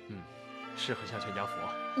是很像全家福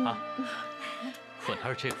啊。我哪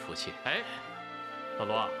有这个福气？哎，老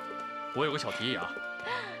罗，我有个小提议啊。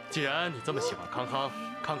既然你这么喜欢康康，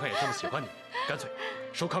康康也这么喜欢你，干脆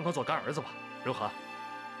收康康做干儿子吧，如何？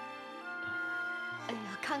哎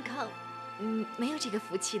呀，康康，没有这个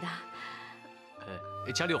福气的。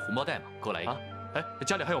家里有红包袋吗？给我来一个。哎，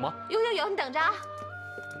家里还有吗？有，你等着啊。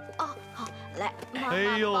哦，好，来，妈妈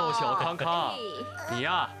哎呦，小康康，你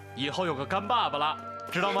呀，以后有个干爸爸了，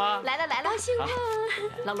知道吗？来了，辛苦。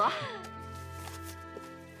老罗，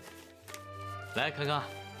来，康康。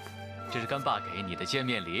这是干爸给你的见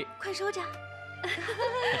面礼，快收着。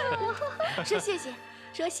说谢谢，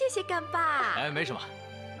说谢谢干爸。哎，没什么，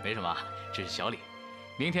没什么，这是小礼。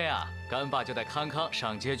明天呀，干爸就带康康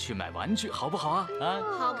上街去买玩具，好不好啊？啊，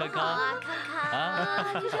好不好啊，康康？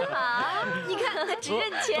啊，你说好。你看他只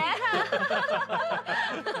认钱。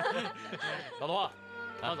老罗，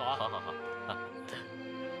慢走啊！好。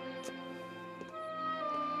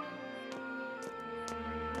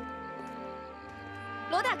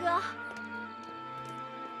罗大哥，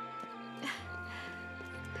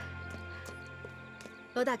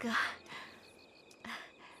罗大哥，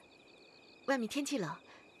外面天气冷，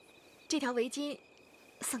这条围巾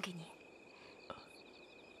送给你。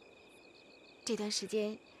这段时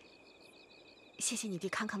间，谢谢你对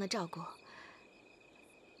康康的照顾。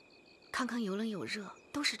康康有冷有热，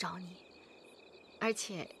都是找你，而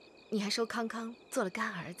且你还收康康做了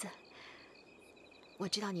干儿子。我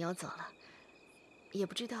知道你要走了，也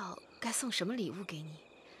不知道该送什么礼物给你。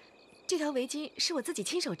这条围巾是我自己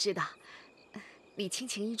亲手织的，礼轻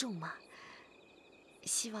情意重嘛，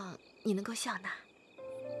希望你能够笑纳。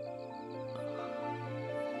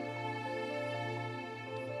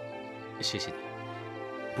谢谢你，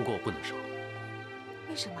不过我不能收。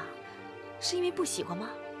为什么？是因为不喜欢吗？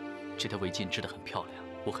这条围巾织得很漂亮，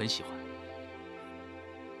我很喜欢。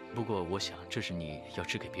不过我想这是你要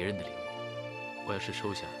织给别人的礼物，我要是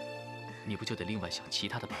收下，你不就得另外想其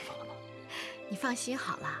他的办法了吗？你放心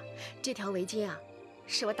好了，这条围巾啊，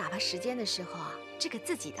是我打发时间的时候啊织给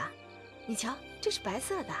自己的。你瞧，这是白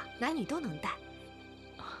色的，男女都能戴。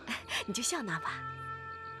你就笑纳吧。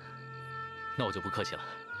那我就不客气了，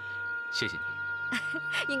谢谢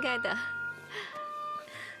你。应该的。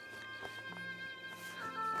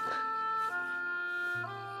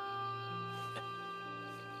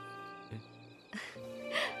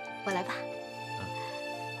我来吧。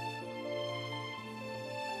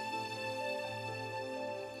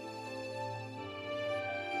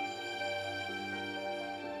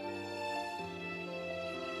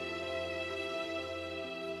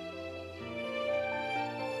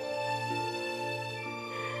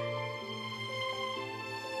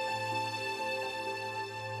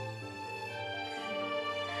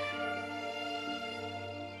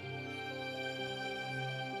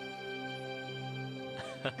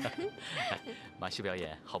马戏表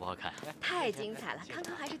演好不好看？太精彩了，康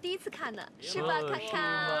康还是第一次看呢，是吧，康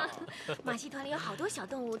康？马戏团里有好多小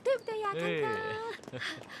动物，对不对呀，康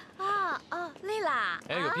康？哦，累啦。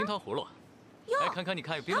哎，有冰糖葫芦。哎，康康，你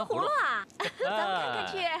看有冰糖葫芦啊，咱们看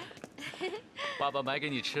看去。爸爸买给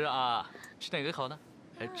你吃啊，吃哪个好呢？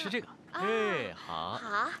哎，吃这个。哎，好。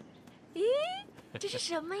好。咦，这是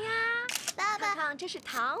什么呀？爸爸，康康，这是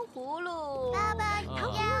糖葫芦。爸爸，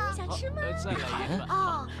糖葫芦你想吃吗？再来一串。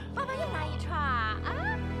哦，爸爸又拿一串啊。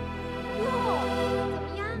哟，怎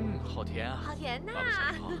么样？好甜啊。好甜呐。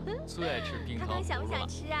最爱吃冰糖葫芦了。康康想不想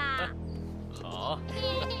吃啊？好。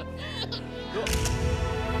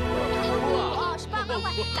哦，是爸爸坏，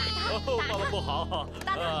打他，爸爸不好，打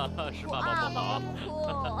他，是爸爸不好。不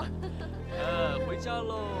哭。回家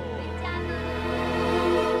喽。回家喽。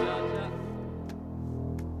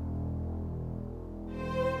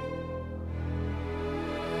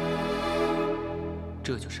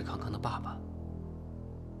这就是康康的爸爸，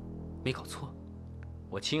没搞错。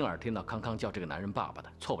我亲耳听到康康叫这个男人爸爸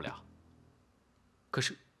的，错不了。可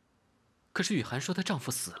是雨涵说她丈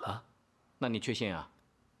夫死了，那你确信啊？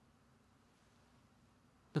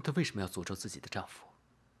那她为什么要诅咒自己的丈夫？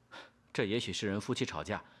这也许是人夫妻吵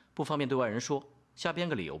架不方便对外人说，瞎编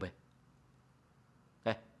个理由呗。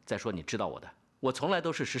哎，再说你知道我的，我从来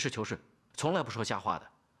都是实事求是，从来不说瞎话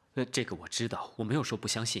的。这个我知道，我没有说不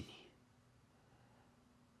相信你。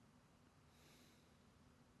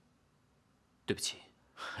对不起，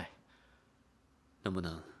嗨，能不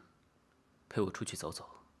能陪我出去走走？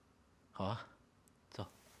好啊，走。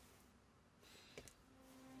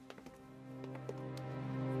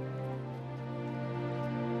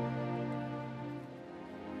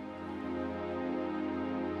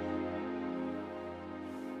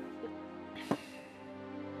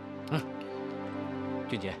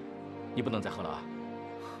俊杰，你不能再喝了啊！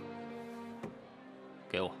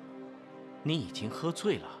给我。你已经喝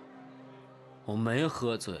醉了。我没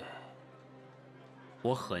喝醉，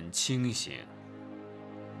我很清醒。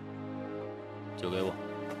就给我。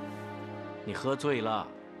你喝醉了。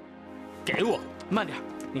给我。慢点，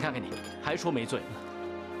你看看你，还说没醉，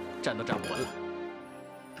站都站不稳了。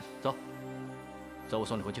走，走，我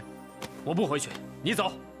送你回去。我不回去，你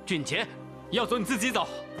走。俊杰，要走你自己走。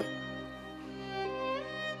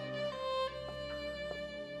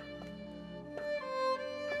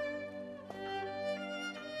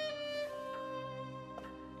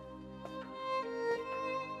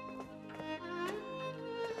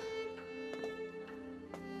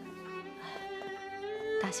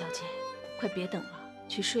大小姐，快别等了，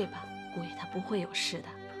去睡吧。姑爷他不会有事的。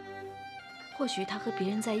或许他和别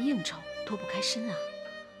人在应酬，脱不开身啊。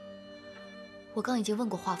我刚已经问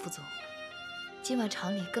过华副总，今晚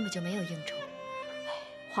厂里根本就没有应酬。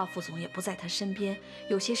华副总也不在他身边，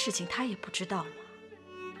有些事情他也不知道嘛。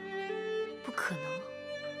不可能。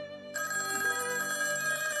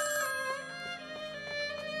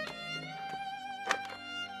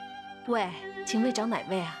喂，请问找哪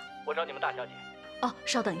位啊？我找你们大小姐。哦，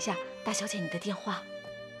稍等一下，大小姐，你的电话。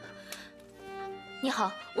你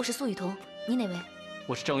好，我是苏雨桐，你哪位？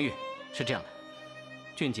我是郑玉。是这样的，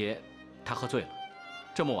俊杰他喝醉了，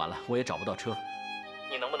这么晚了我也找不到车，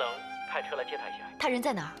你能不能派车来接他一下？他人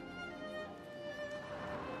在哪儿？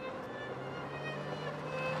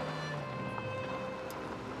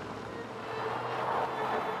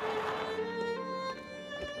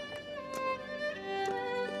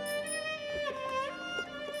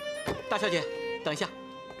大小姐，等一下，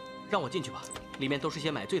让我进去吧。里面都是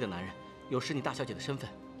些买醉的男人，有失你大小姐的身份。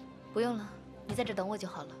不用了，你在这等我就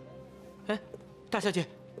好了。哎，大小姐。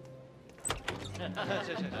是，来，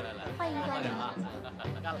欢迎光临。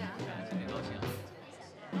干了，今天高兴。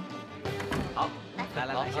好，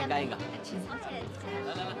来，先干一个。来，干。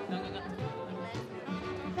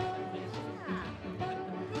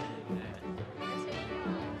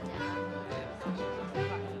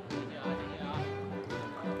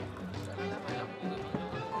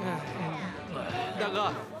大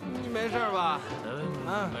哥，你没事吧？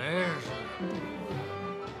没事。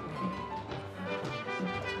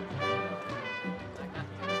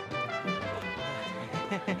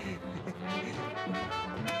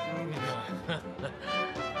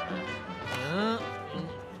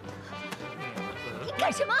你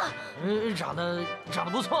干什么？长得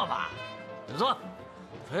不错吧？坐，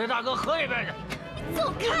陪大哥喝一杯去。你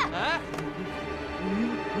走开！哎，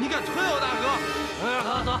你敢推我大哥？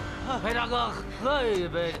走，陪大哥喝一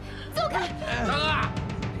杯。走开！大哥，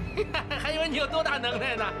还以为你有多大能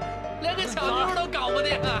耐呢，连个小妞都搞不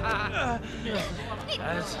定啊！你，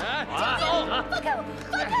走！放开我！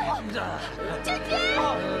放开我！俊杰，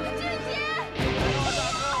俊杰！陪我大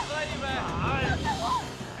哥喝一杯。放开我！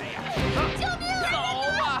救命啊！走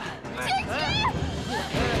吧，俊杰！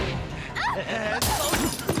走！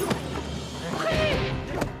嘿！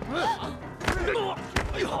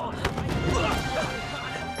哎呦！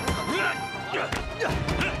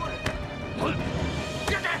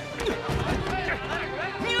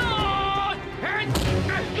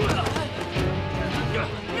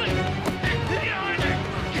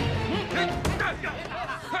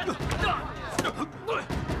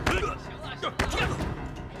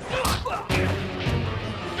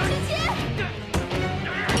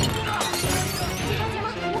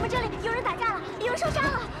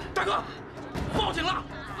大哥，报警了！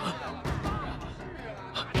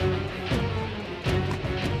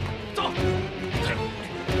走。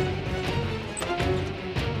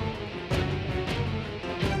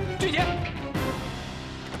俊杰，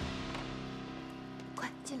快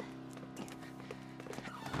进来。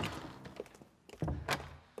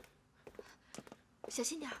小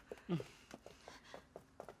心点儿。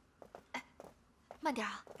哎，慢点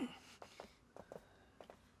啊。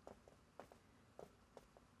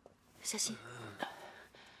小心！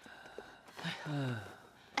哎，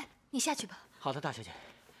你下去吧。好的，大小姐。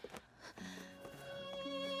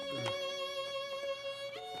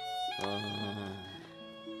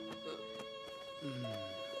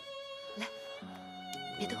来，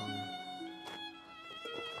别动。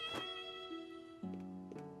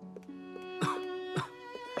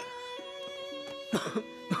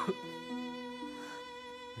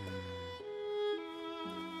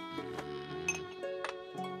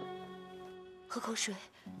喝口水，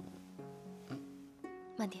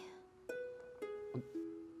慢点。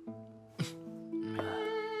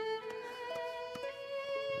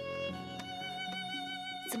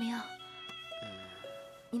怎么样？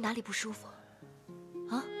你哪里不舒服？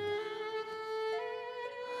啊？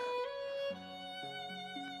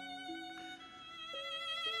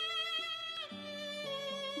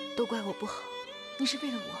都怪我不好，你是为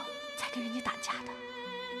了我才跟人家打架的。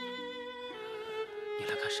你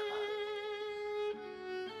来干什么？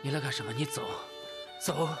你来干什么？你走，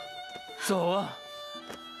走，走啊！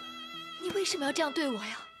你为什么要这样对我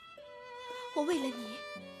呀？我为了你，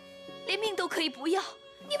连命都可以不要，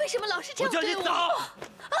你为什么老是这样对我？我叫你走！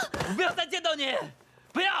我不要再见到你！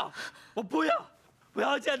不要！我不要！不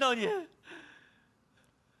要见到你！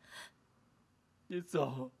你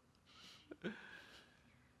走。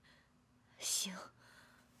行，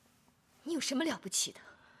你有什么了不起的？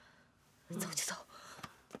走就走。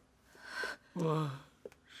我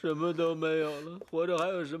什么都没有了，活着还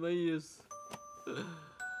有什么意思？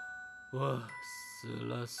我死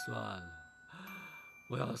了算了，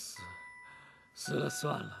我要死，死了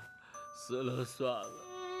算了，死了算了。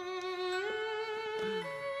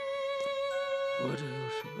活着有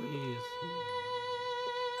什么意思？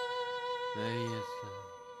没意思，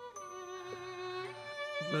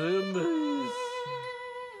没意思。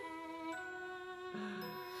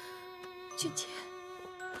俊杰，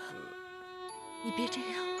你别这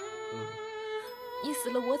样，你死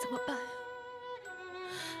了我怎么办呀？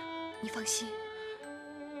你放心，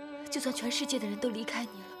就算全世界的人都离开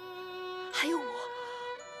你了，还有我，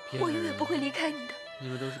我永远不会离开你的。你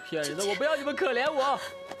们都是骗人的，我不要你们可怜我，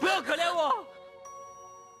不要可怜我。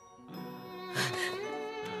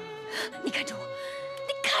你看着我，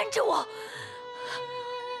你看着我，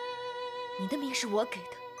你的命是我给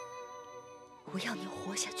的，我要你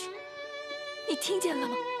活下去，你听见了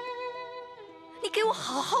吗？你给我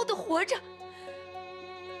好好的活着，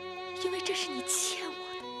因为这是你欠我的。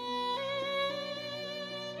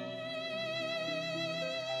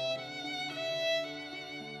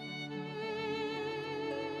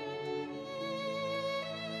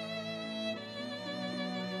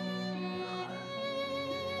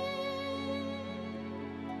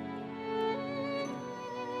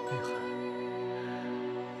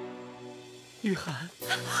雨涵，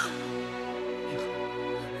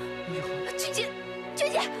俊杰，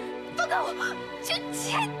俊杰，放开我！俊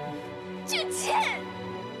杰，俊杰，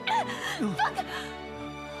放开！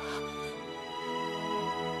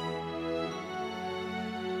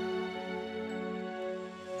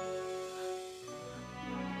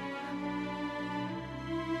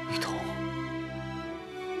雨桐，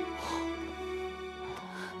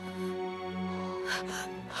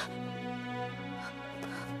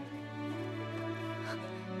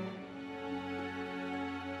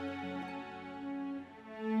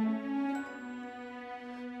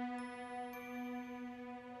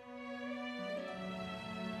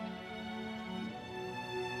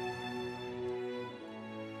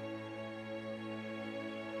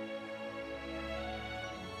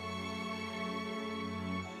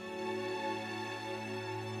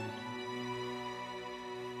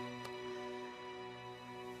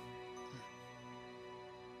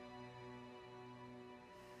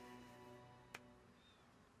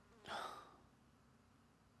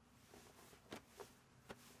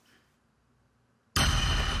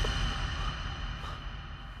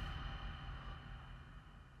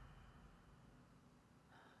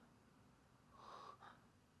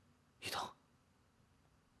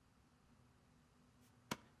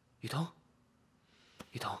雨桐，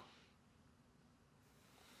雨桐，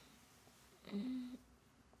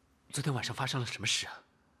昨天晚上发生了什么事啊？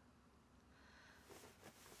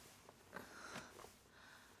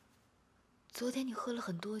昨天你喝了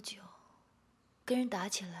很多酒，跟人打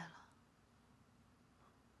起来了。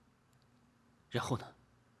然后呢？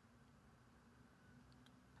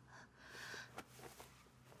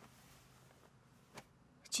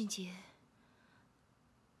俊杰，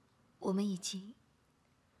我们已经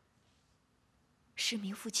是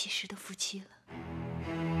名副其实的夫妻了。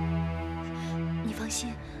你放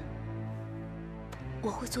心，我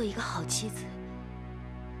会做一个好妻子，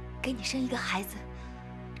给你生一个孩子，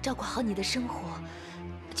照顾好你的生活。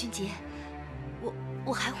俊杰，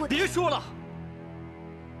我还会……别说了！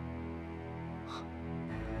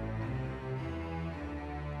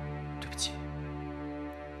对不起，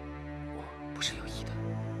我不是有意的。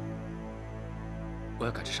我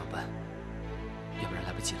要赶着上班，要不然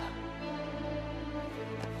来不及了。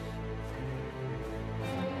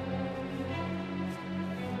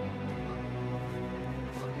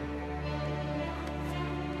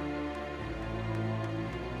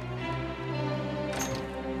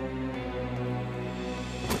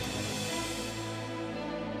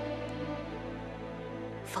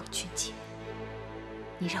方俊杰，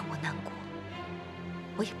你让我难过，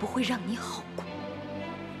我也不会让你好过。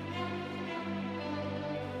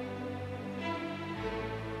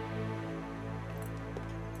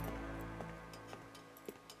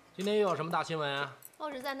今天又有什么大新闻啊？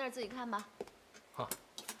报纸在那儿，自己看吧。好。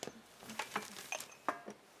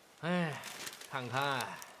哎，看看。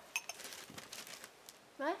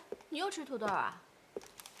喂，你又吃土豆啊？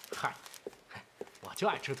嗨，我就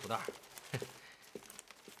爱吃土豆。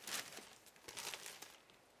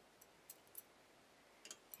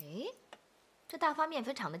哎，这大发面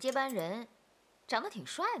粉厂的接班人，长得挺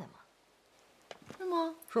帅的嘛。是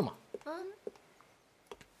吗？是吗？嗯，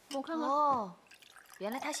我看看。哦，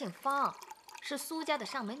原来他姓方，是苏家的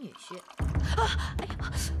上门女婿。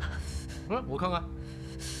我看看。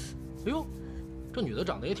哎呦，这女的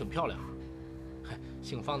长得也挺漂亮。嘿，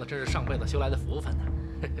姓方的真是上辈子修来的福分呢。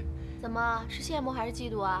怎么是羡慕还是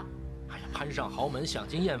嫉妒啊？哎呀，攀上豪门，享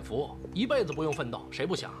尽艳福，一辈子不用奋斗，谁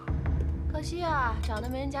不想啊？可惜啊，长得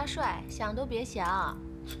没人家帅，想都别想。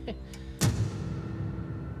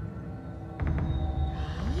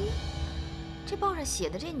这报上写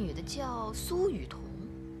的这女的叫苏雨桐。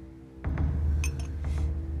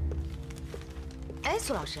哎，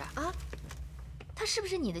苏老师啊，她是不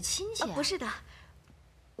是你的亲戚啊？不是的，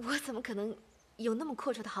我怎么可能有那么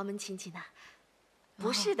阔绰的豪门亲戚呢？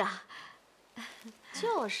不是的，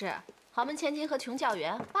就是，豪门千金和穷教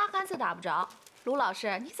员八竿子打不着。卢老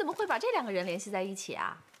师，你怎么会把这两个人联系在一起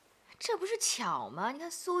啊？这不是巧吗？你看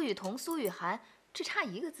苏雨桐、苏雨涵，只差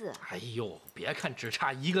一个字。哎呦，别看只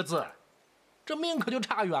差一个字，这命可就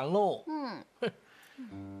差远喽。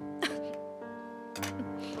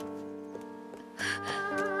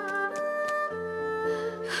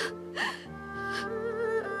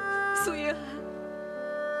苏雨涵，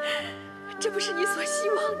这不是你所希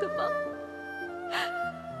望的吗？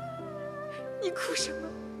你哭什么？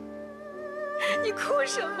你哭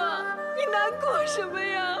什么？你难过什么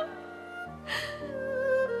呀？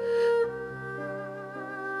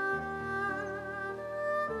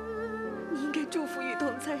你应该祝福雨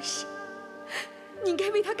桐才是，你应该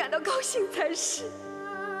为他感到高兴才是。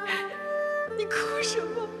你哭什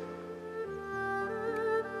么？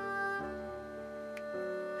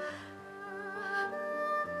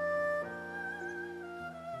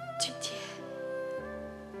君姐，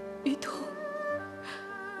雨桐，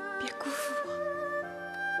别辜负我，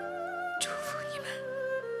祝福你们，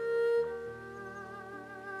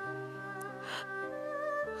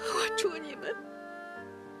我祝你们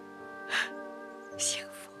幸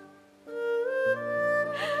福。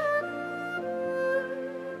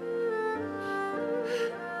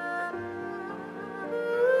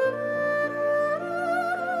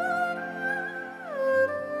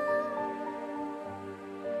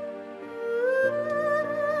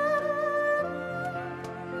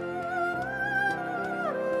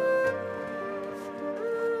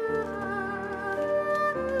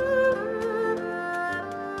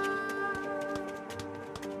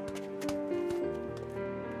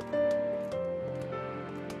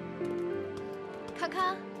康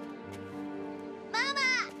康，妈妈，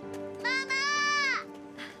妈妈，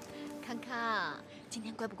康康，今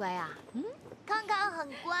天乖不乖啊？康康很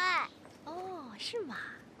乖。哦，是吗？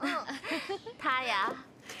他呀，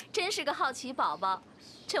真是个好奇宝宝，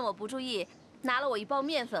趁我不注意，拿了我一包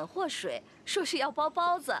面粉和水，说是要包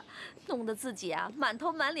包子，弄得自己啊满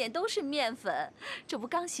头满脸都是面粉，这不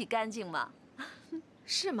刚洗干净吗？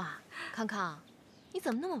是吗？康康，你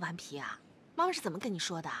怎么那么顽皮啊？妈妈是怎么跟你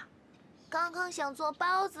说的？康康想做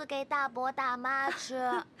包子给大伯大妈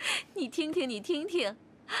吃。你听听，你听听。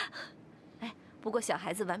哎，不过小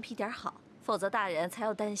孩子顽皮点好，否则大人才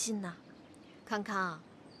要担心呢。康康，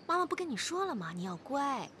妈妈不跟你说了吗？你要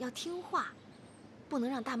乖，要听话，不能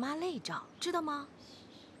让大妈累着，知道吗？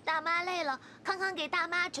大妈累了，康康给大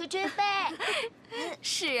妈捶捶背。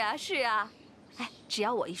是啊，是啊。哎，只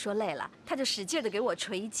要我一说累了，他就使劲的给我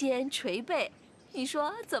捶肩、捶背。你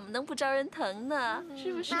说怎么能不招人疼呢？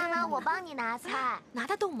是不是？妈妈，我帮你拿菜，拿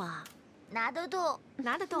得动吗？拿得动，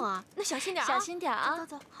拿得动啊。那小心点啊！小心点啊！走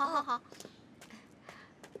走走，好好好。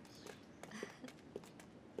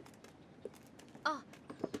哦，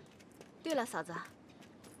对了，嫂子，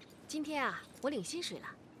今天啊，我领薪水了。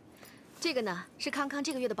这个呢是康康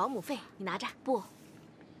这个月的保姆费，你拿着。不，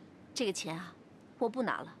这个钱啊，我不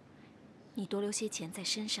拿了。你多留些钱在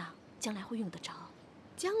身上，将来会用得着。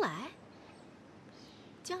将来？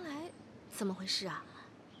将来怎么回事啊？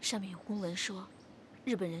上面有公文说，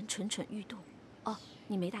日本人蠢蠢欲动。哦，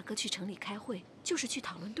你梅大哥去城里开会，就是去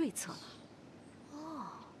讨论对策了。哦，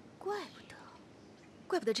怪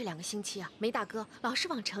不得这2个星期啊，梅大哥老是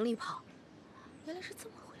往城里跑。原来是这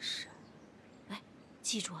么回事。哎，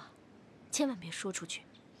记住啊，千万别说出去，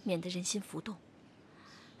免得人心浮动。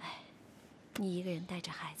哎，你一个人带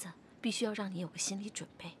着孩子，必须要让你有个心理准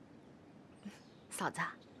备。嫂子，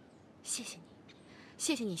谢谢你。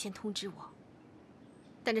谢谢你先通知我，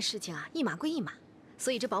但这事情啊一码归一码，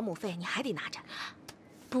所以这保姆费你还得拿着。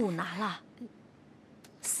不拿了。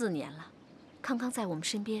4年了，康康在我们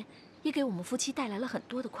身边，也给我们夫妻带来了很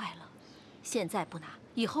多的快乐。现在不拿，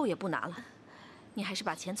以后也不拿了。你还是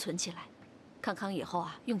把钱存起来，康康以后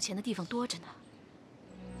啊用钱的地方多着呢。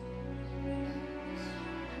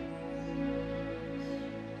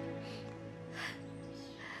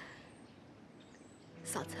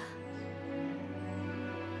嫂子。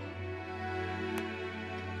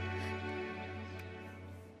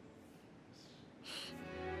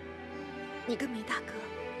你跟梅大哥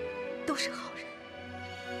都是好人，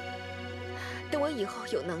等我以后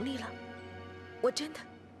有能力了，我真的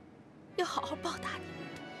要好好报答你。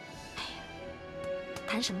哎呀，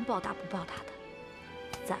谈什么报答不报答的，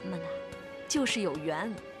咱们呢就是有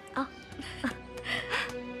缘啊。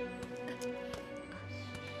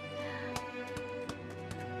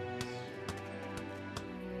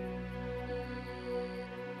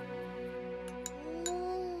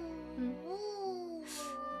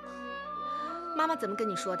妈妈怎么跟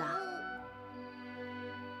你说的？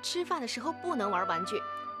吃饭的时候不能玩玩具，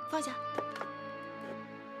放下。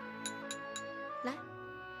来，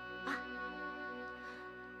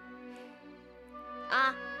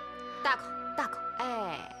大口大口，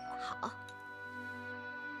哎，好。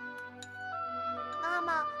妈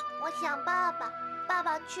妈，我想爸爸，爸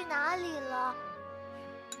爸去哪里了？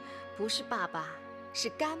不是爸爸，是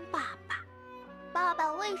干爸爸。爸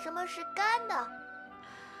爸为什么是干的？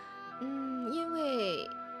因为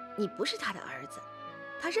你不是他的儿子，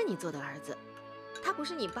他认你做的儿子，他不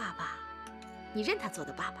是你爸爸，你认他做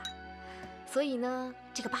的爸爸，所以呢，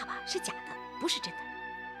这个爸爸是假的，不是真的。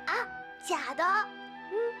啊，假的？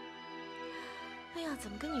哎呀，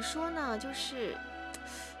怎么跟你说呢？就是，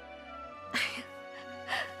哎呀，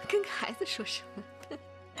跟个孩子说什么？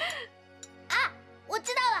啊，我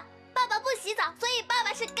知道了，爸爸不洗澡，所以爸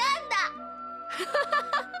爸是干的。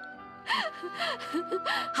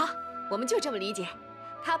好，我们就这么理解，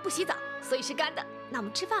他不洗澡，所以是干的。那我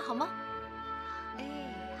们吃饭好吗？哎，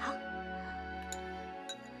好。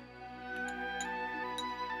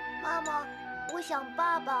妈妈，我想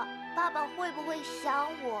爸爸，爸爸会不会想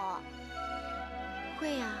我？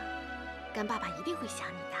会呀，干爸爸一定会想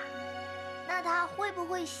你的。那他会不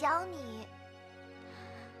会想你？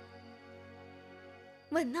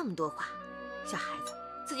问那么多话，小孩子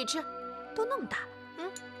自己吃，都那么大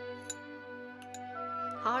了，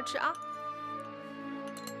好好吃啊。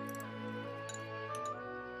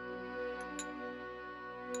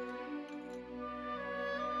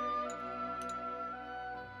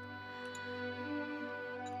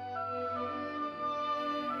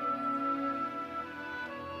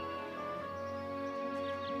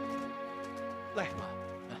来，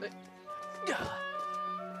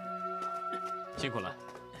辛苦了，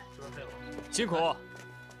辛苦。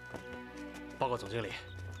报告总经理，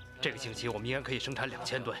这个星期我们应该可以生产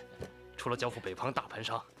2000吨。除了交付北方大盘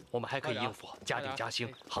商，我们还可以应付嘉定、嘉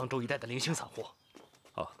兴、杭州一带的零星散货。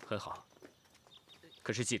哦，很好。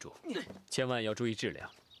可是记住，千万要注意质量，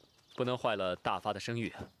不能坏了大发的声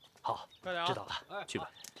誉。好，知道了，去吧。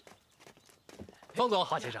方总，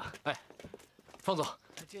华先生，哎，方总，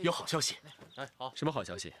有好消息。哎，好，什么好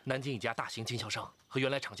消息？南京一家大型经销商和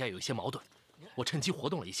原来厂家有一些矛盾，我趁机活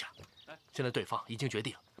动了一下。现在对方已经决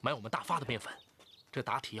定买我们大发的面粉，这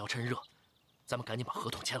打铁要趁热，咱们赶紧把合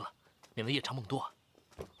同签了，免得夜长梦多。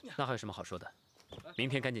那还有什么好说的？明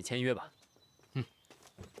天赶紧签约吧。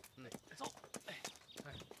走。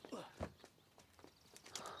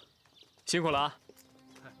辛苦了啊！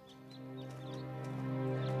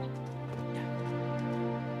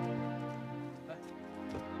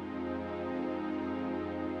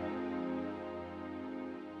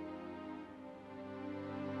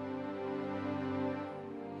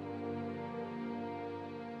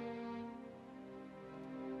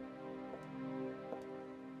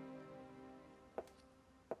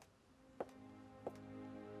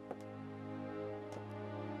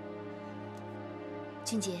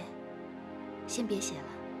俊杰，先别写了，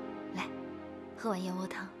来，喝碗燕窝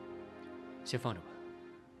汤。先放着吧。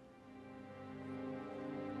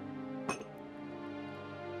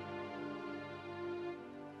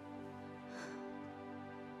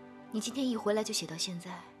你今天一回来就写到现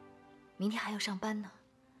在，明天还要上班呢，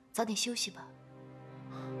早点休息吧。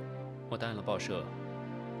我答应了报社，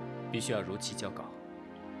必须要如期交稿。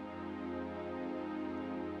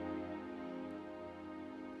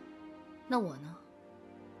那我呢？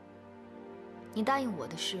你答应我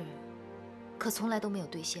的事，可从来都没有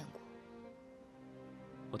兑现过。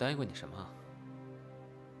我答应过你什么？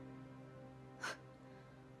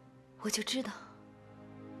我就知道，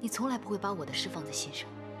你从来不会把我的事放在心上。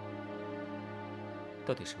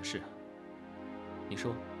到底什么事啊？你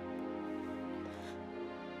说。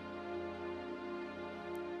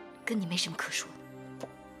跟你没什么可说的。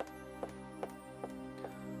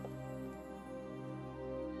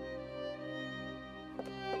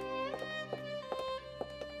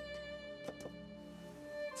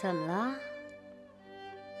怎么了？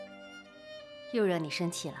又惹你生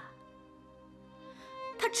气了？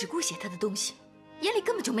他只顾写他的东西，眼里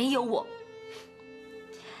根本就没有我。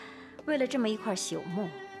为了这么一块朽木，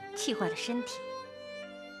气坏了身体，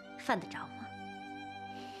犯得着吗？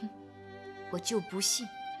我就不信，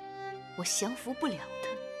我降服不了他。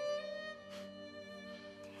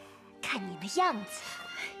看你那样子，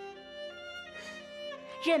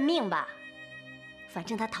认命吧，反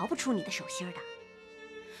正他逃不出你的手心的。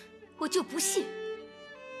我就不信，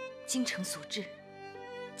精诚所至，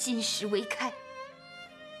金石为开。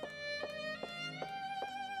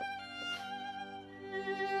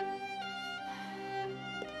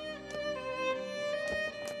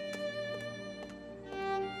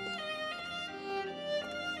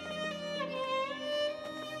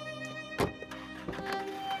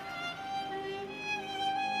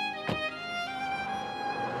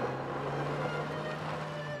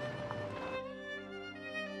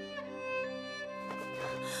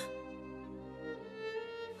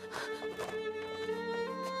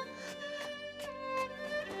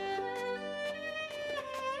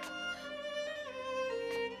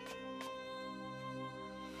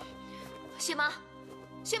雪妈，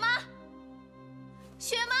雪妈，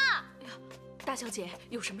雪妈！哎呀，大小姐，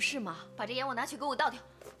有什么事吗？把这烟我拿去给我倒掉。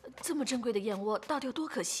这么珍贵的燕窝倒掉多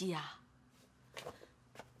可惜呀！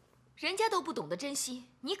人家都不懂得珍惜，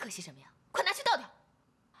你可惜什么呀？快拿去倒掉！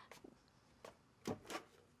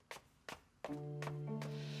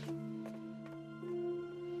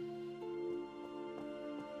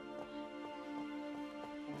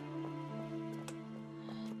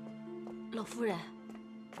老夫人，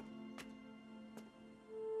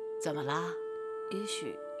怎么啦？也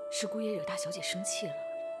许是姑爷惹大小姐生气了。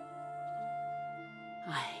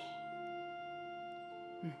哎，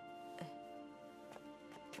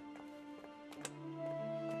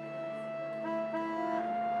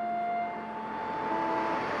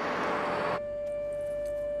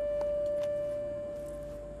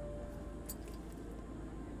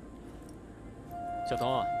小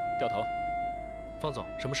童啊，掉头。方总，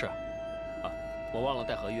什么事啊？我忘了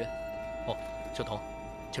带合约。哦，小童，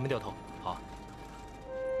前面掉头。好。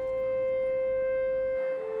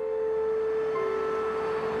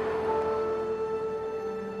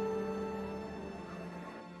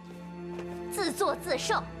自作自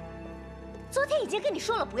受。昨天已经跟你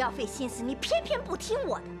说了不要费心思，你偏偏不听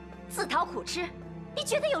我的，自讨苦吃。你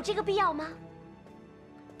觉得有这个必要吗？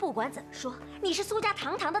不管怎么说，你是苏家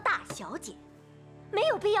堂堂的大小姐，没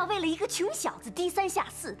有必要为了一个穷小子低三下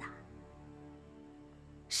四的。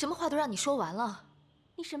什么话都让你说完了，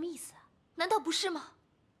你什么意思啊？难道不是吗？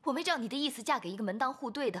我没照你的意思嫁给一个门当户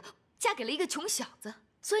对的，嫁给了一个穷小子，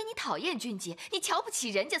所以你讨厌俊杰，你瞧不起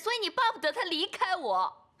人家，所以你巴不得他离开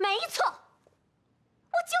我。没错，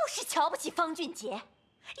我就是瞧不起方俊杰。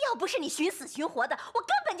要不是你寻死寻活的，我根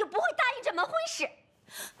本就不会答应这门婚事。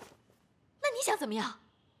那你想怎么样？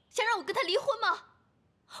想让我跟他离婚吗？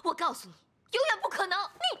我告诉你，永远不可能。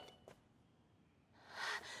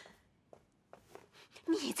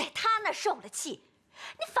你在他那受了气，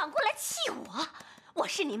你反过来气我。我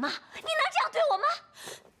是你妈，你能这样对我吗？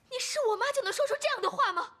你是我妈就能说出这样的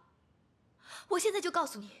话吗？我现在就告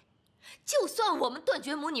诉你，就算我们断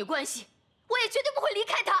绝母女关系，我也绝对不会离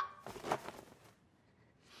开他。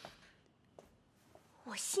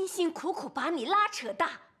我辛辛苦苦把你拉扯大，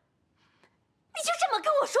你就这么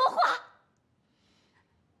跟我说话？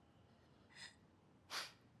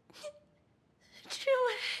志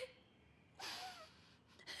伟，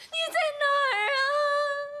你在哪儿啊？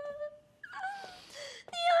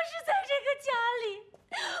你要是在这个家里，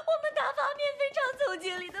我们大发面非常总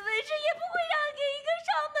经理的位置也不会让给一个上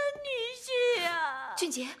门女婿啊！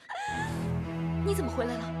俊杰，你怎么回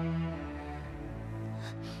来了？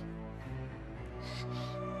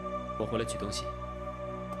我回来取东西。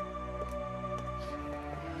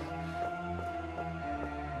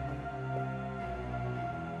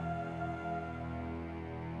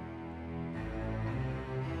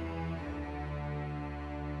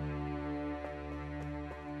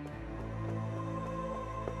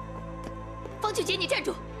方俊杰，你站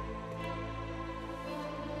住！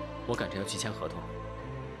我赶着要去签合同，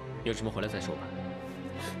有什么回来再说吧。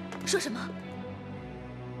说什么？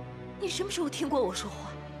你什么时候听过我说话？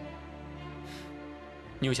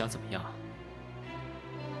你又想怎么样？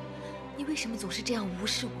你为什么总是这样无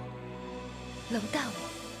视我，冷淡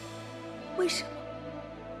我？为什么？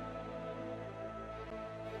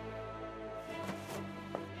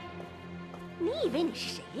你以为你是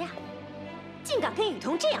谁呀？竟敢跟雨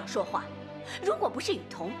桐这样说话！如果不是雨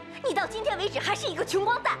桐，你到今天为止还是一个穷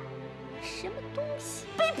光蛋。什么东西，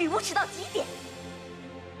卑鄙无耻到极点！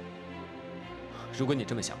如果你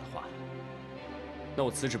这么想的话，那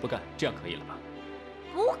我辞职不干，这样可以了吧？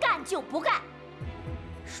不干就不干，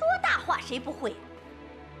说大话谁不会？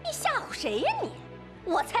你吓唬谁呀你？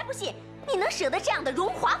我才不信你能舍得这样的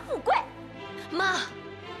荣华富贵！妈，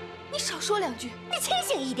你少说两句。你清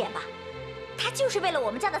醒一点吧，他就是为了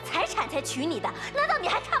我们家的财产才娶你的，难道你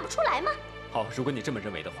还看不出来吗？好，如果你这么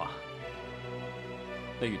认为的话，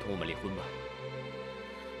那雨桐，我们离婚吧。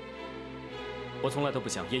我从来都不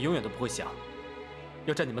想，也永远都不会想，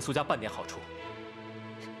要占你们苏家半点好处。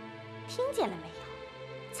听见了没有？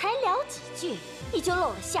才聊几句你就露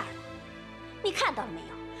了馅儿了。你看到了没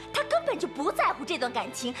有？他根本就不在乎这段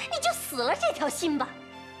感情，你就死了这条心吧。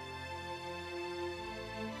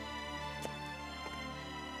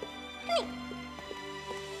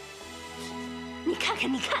你看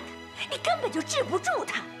看，你看看，你根本就治不住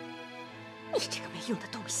他。你这个没用的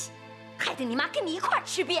东西，害得你妈跟你一块儿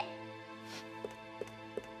吃瘪。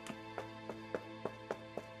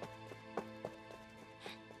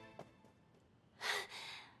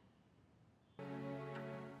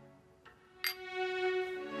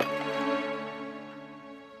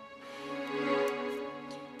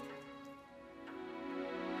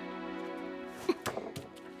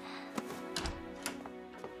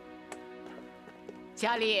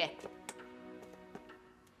佳丽，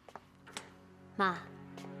妈，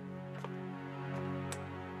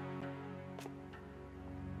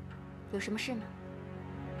有什么事吗？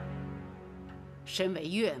身为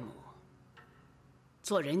岳母，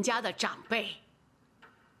做人家的长辈，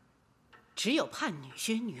只有盼女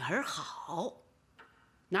婿女儿好，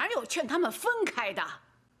哪有劝他们分开的？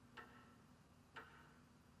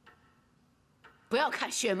不要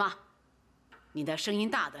看薛妈，你的声音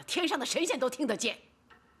大的，天上的神仙都听得见。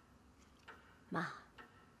妈，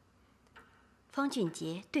方俊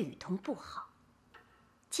杰对雨桐不好，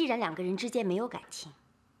既然两个人之间没有感情，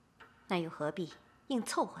那又何必硬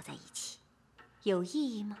凑合在一起？有意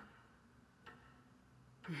义吗？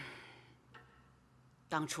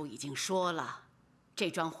当初已经说了，这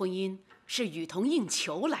桩婚姻是雨桐硬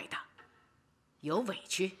求来的，有委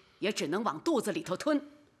屈也只能往肚子里头吞，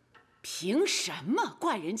凭什么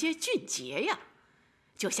怪人家俊杰呀？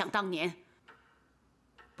就像当年，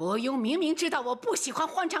伯庸明明知道我不喜欢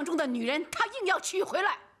欢唱中的女人，他硬要娶回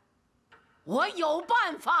来，我有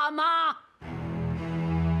办法吗？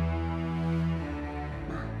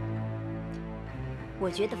我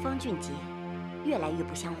觉得方俊杰越来越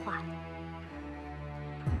不像话了。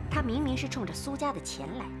他明明是冲着苏家的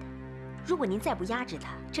钱来的，如果您再不压制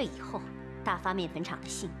他，这以后大发面粉厂的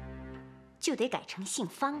姓就得改成姓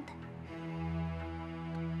方的。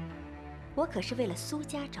我可是为了苏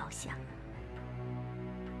家着想。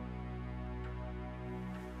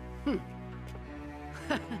哼，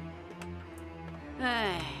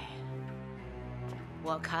哎，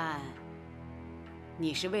我看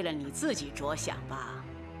你是为了你自己着想吧。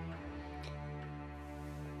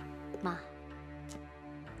妈，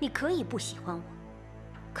你可以不喜欢我，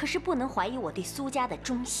可是不能怀疑我对苏家的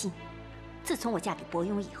忠心。自从我嫁给伯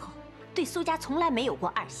庸以后，对苏家从来没有过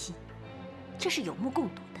二心，这是有目共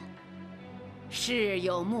睹的。是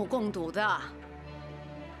有目共睹的，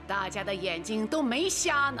大家的眼睛都没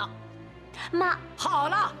瞎呢。妈，好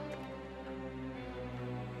了，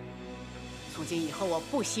从今以后我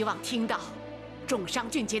不希望听到重伤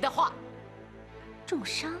俊杰的话。重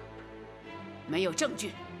伤？没有证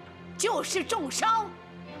据，就是重伤。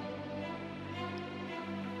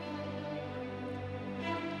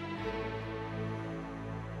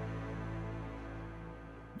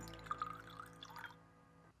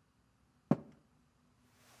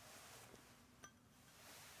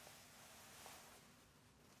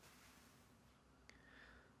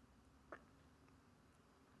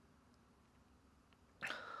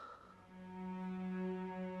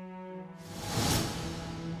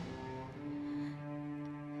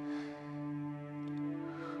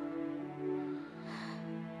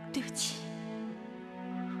对不起。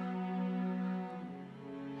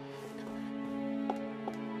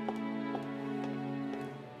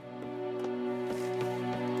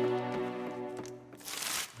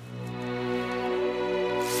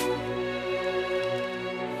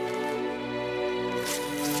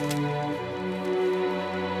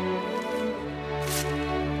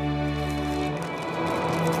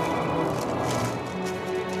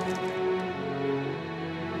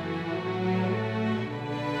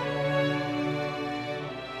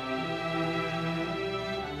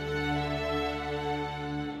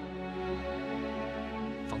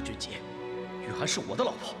俊杰，雨涵是我的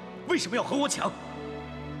老婆，为什么要和我抢？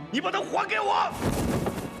你把她还给我！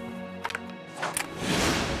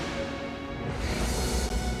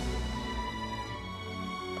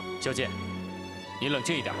小姐，你冷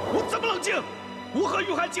静一点。我怎么冷静？我和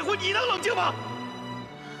雨涵结婚，你能冷静吗？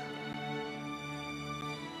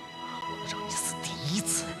我能让你死第一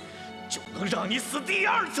次，就能让你死第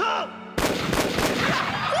二次！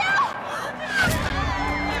不要！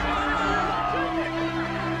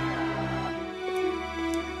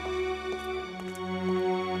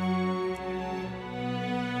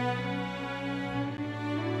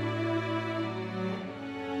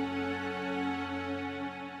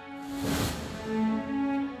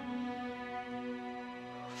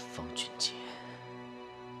方俊杰，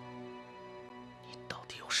你到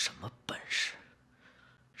底有什么本事，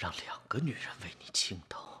让两个女人为你倾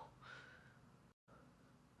倒？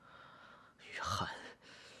雨涵，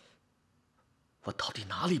我到底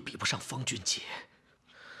哪里比不上方俊杰？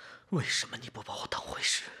为什么你不把我当回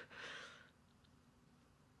事？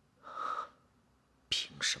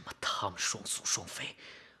凭什么他们双宿双飞，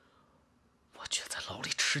我却在牢里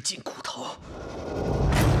吃尽苦头？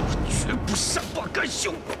我绝不善罢甘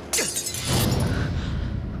休！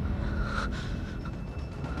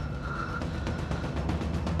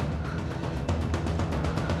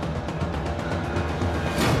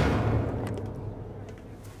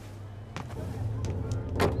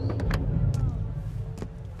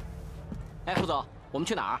哎，副总，我们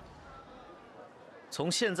去哪儿？从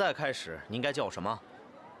现在开始，你应该叫我什么？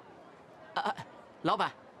老板，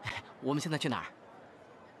我们现在去哪儿？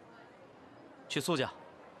去苏家。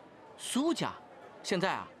苏家？现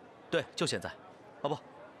在啊？对，就现在。哦不，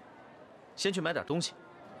先去买点东西，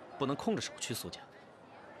不能空着手去苏家。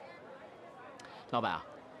老板啊，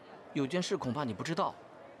有件事恐怕你不知道，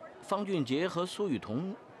方俊杰和苏雨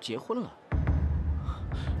桐结婚了。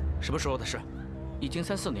什么时候的事？已经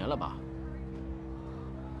3、4年了吧？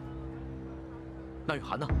那雨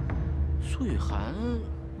涵呢？苏雨涵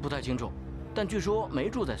不太清楚，但据说没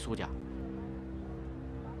住在苏家。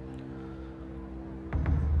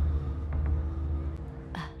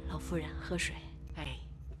老夫人喝水。哎，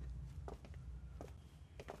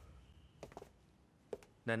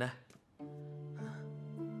奶奶。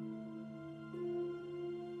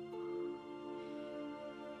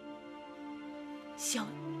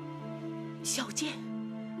小健，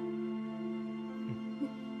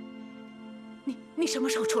你什么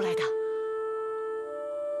时候出来的？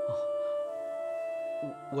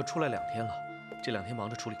我出来2天了，这2天忙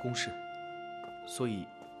着处理公事，所以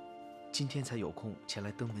今天才有空前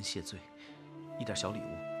来登门谢罪，一点小礼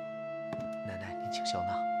物，奶奶您请笑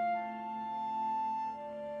纳。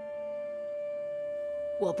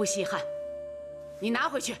我不稀罕，你拿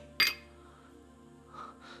回去。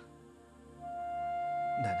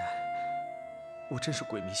奶奶，我真是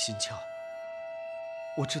鬼迷心窍。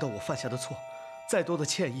我知道我犯下的错，再多的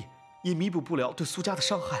歉意也弥补不了对苏家的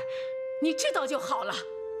伤害。你知道就好了，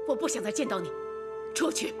我不想再见到你，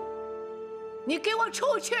出去！你给我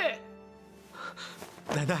出去！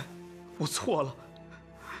奶奶，我错了，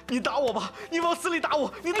你打我吧，你往死里打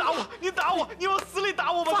我，你打我，你打我，你往死里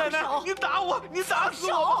打我吧，奶奶，你打我，你打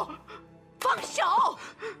死我吧！放手！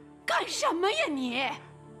干什么呀你？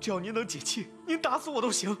只要您能解气，您打死我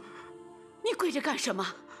都行。你跪着干什么？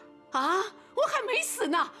啊，我还没死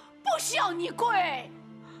呢，不需要你跪。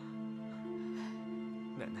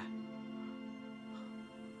奶奶，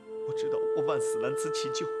我知道我万死难辞其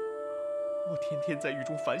咎，我天天在狱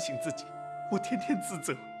中反省自己，我天天自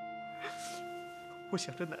责。我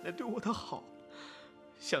想着奶奶对我的好，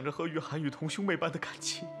想着和雨涵雨桐兄妹般的感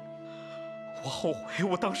情，我后悔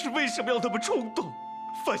我当时为什么要那么冲动，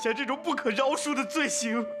犯下这种不可饶恕的罪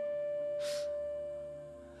行。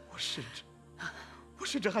我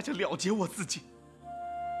甚至还想了结我自己，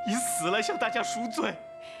以死来向大家赎罪。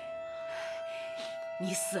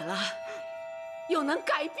你死了，又能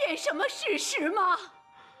改变什么事实吗？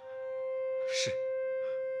是，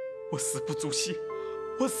我死不足惜，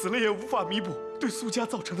我死了也无法弥补对苏家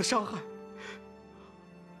造成的伤害。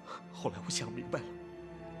后来我想明白了，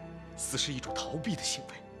死是一种逃避的行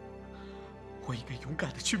为，我应该勇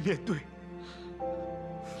敢地去面对。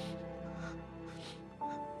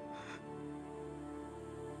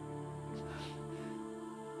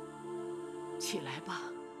起来吧，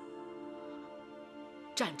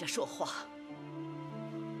站着说话。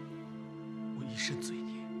我一身罪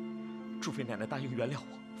孽，除非奶奶答应原谅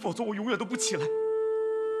我，否则我永远都不起来。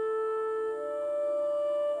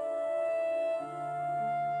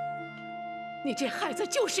你这孩子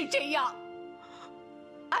就是这样，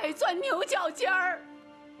爱钻牛角尖儿，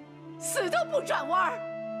死都不转弯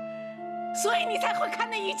儿，所以你才会看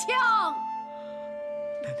那一枪。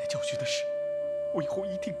奶奶教训的事，我以后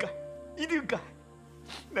一定改，一定改。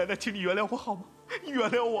奶奶，请你原谅我好吗？你原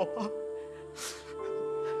谅我吧。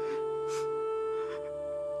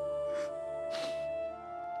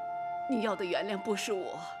你要的原谅不是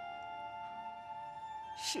我，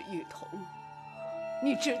是雨桐，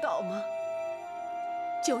你知道吗？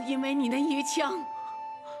就因为你那一枪，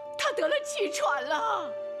他得了气喘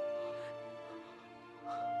了。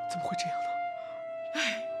怎么会这样呢？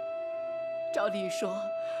哎，照理说，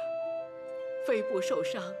肺部受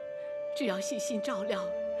伤，只要细心照料，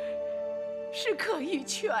是可以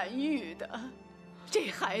痊愈的。这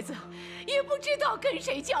孩子也不知道跟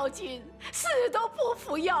谁较劲，死都不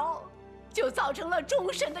服药，就造成了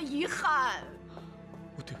终身的遗憾。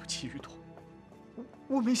我对不起雨桐，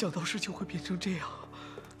我没想到事情会变成这样。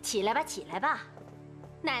起来吧，起来吧，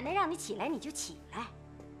奶奶让你起来你就起来。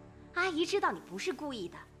阿姨知道你不是故意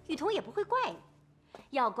的，雨桐也不会怪你。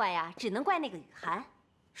要怪啊，只能怪那个雨涵，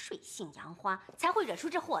水性杨花，才会惹出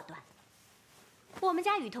这祸端。我们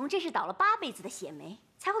家雨桐真是倒了8辈子的血霉，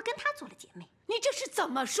才会跟她做了姐妹。你这是怎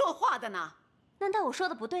么说话的呢？难道我说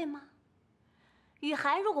的不对吗？雨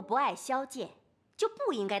涵如果不爱萧剑，就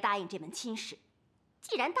不应该答应这门亲事。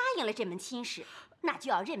既然答应了这门亲事，那就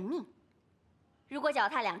要认命。如果脚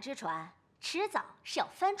踏2只船，迟早是要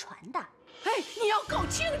翻船的。哎，你要搞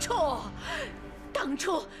清楚，当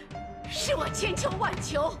初是我千求万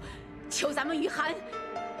求，求咱们雨涵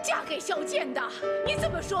嫁给萧剑的。你这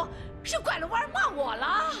么说，是拐了弯骂我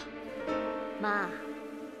了。妈，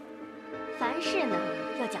凡事呢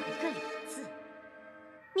要讲一个理字。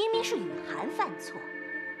明明是雨涵犯错，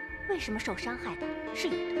为什么受伤害的是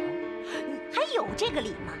雨桐？还有这个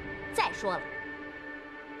理吗？再说了，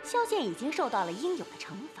萧剑已经受到了应有的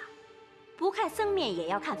惩罚，不看僧面也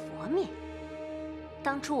要看佛面。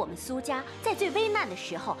当初我们苏家在最危难的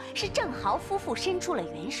时候，是郑豪夫妇伸出了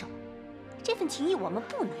援手，这份情谊我们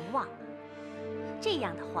不能忘啊。这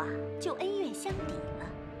样的话就恩怨相抵了，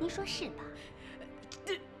您说是吧？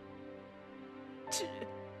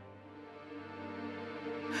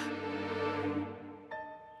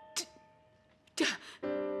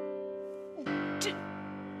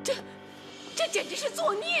这简直是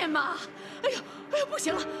作孽嘛！哎呀，不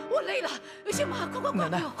行了，我累了。行妈，快，奶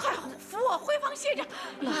奶，快扶我回房歇着。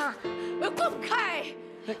妈，滚开！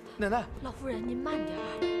哎，奶奶，老夫人您慢点儿。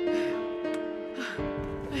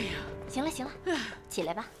哎呀，行了，起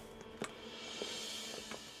来吧。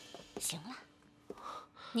行了，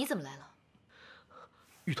你怎么来了？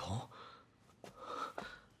雨桐，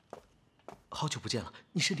好久不见了，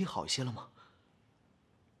你身体好一些了吗？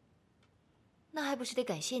那还不是得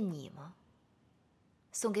感谢你吗？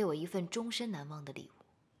送给我一份终身难忘的礼物。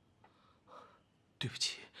对不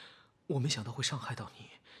起，我没想到会伤害到你。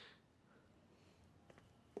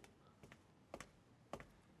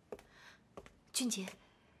俊杰，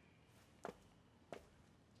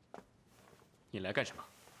你来干什么？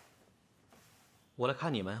我来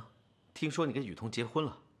看你们啊，听说你跟雨桐结婚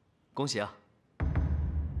了，恭喜啊！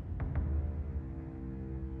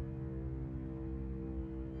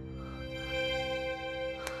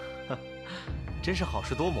真是好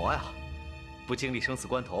事多磨呀！不经历生死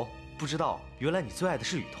关头，不知道原来你最爱的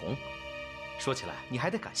是雨桐。说起来，你还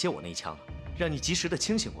得感谢我那一枪呢，让你及时的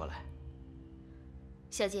清醒过来。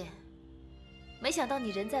小剑，没想到你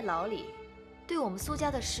人在牢里，对我们苏家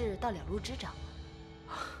的事倒了如指掌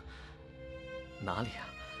了。哪里啊？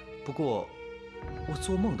不过，我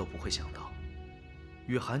做梦都不会想到，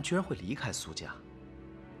雨涵居然会离开苏家。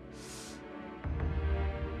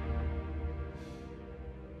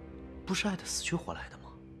不是爱得死去活来的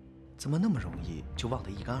吗？怎么那么容易就忘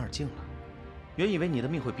得一干二净了？原以为你的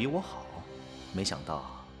命会比我好，没想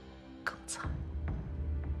到更惨。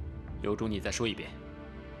有种你再说一遍。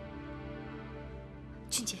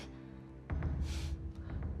俊杰，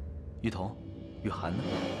雨桐，雨涵呢？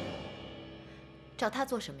找他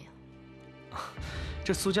做什么呀？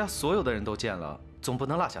这苏家所有的人都见了，总不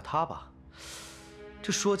能落下他吧？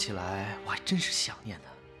这说起来，我还真是想念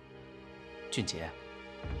他。俊杰，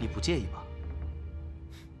你不介意吧？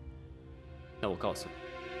那我告诉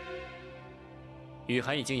你，雨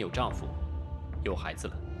涵已经有丈夫，有孩子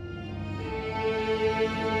了。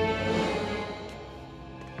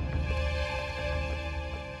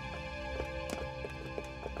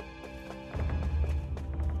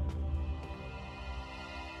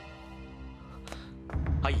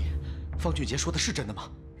阿姨，方俊杰说的是真的吗？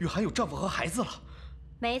雨涵有丈夫和孩子了？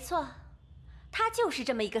没错，她就是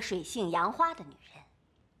这么一个水性杨花的女人。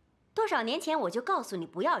多少年前我就告诉你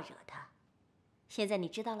不要惹她，现在你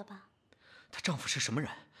知道了吧？她丈夫是什么人？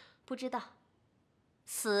不知道，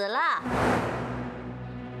死了。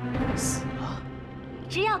死了？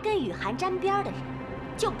只要跟雨涵沾边的人，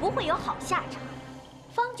就不会有好下场。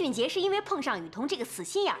方俊杰是因为碰上雨桐这个死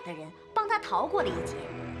心眼的人，帮他逃过了一劫，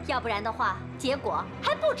要不然的话，结果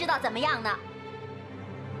还不知道怎么样呢。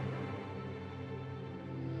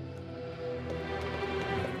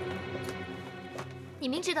你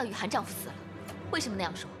明知道雨涵丈夫死了，为什么那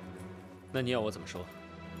样说？那你要我怎么说？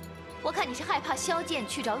我看你是害怕萧剑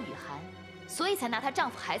去找雨涵，所以才拿她丈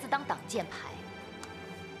夫孩子当挡箭牌。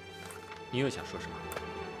你又想说什么？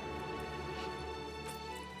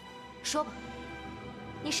说吧，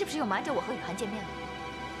你是不是又瞒着我和雨涵见面了？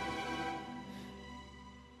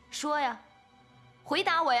说呀，回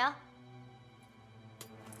答我呀！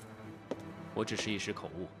我只是一时口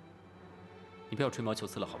误，你不要吹毛求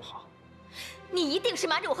疵了，好不好？你一定是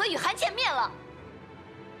瞒着我和雨涵见面了。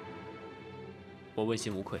我问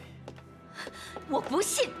心无愧。我不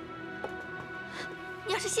信。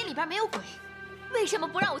你要是心里边没有鬼，为什么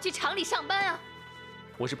不让我去厂里上班啊？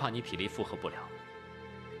我是怕你体力负荷不了，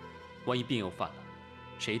万一病又犯了，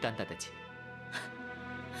谁担待得起？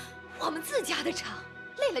我们自家的厂，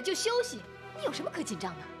累了就休息，你有什么可紧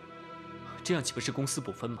张的？这样岂不是公私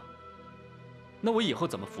不分吗？那我以后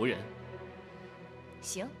怎么服人？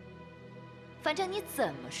行，反正你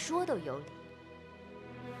怎么说都有理。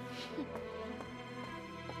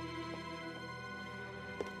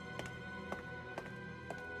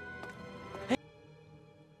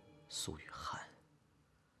苏雨涵，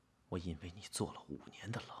我因为你坐了5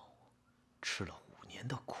年的牢，吃了5年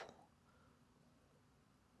的苦，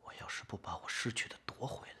是不把我失去的夺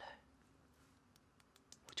回来，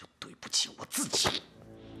我就对不起我自己。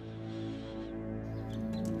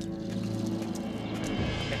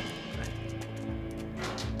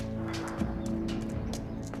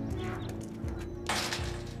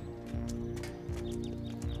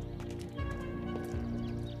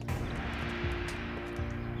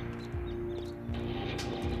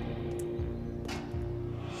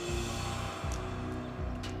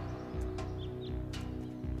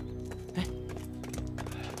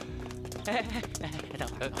等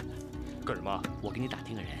会儿，干什么？我给你打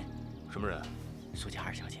听个人。什么人？苏家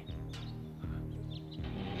二小姐。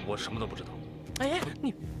我什么都不知道。哎，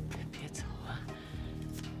你别走啊！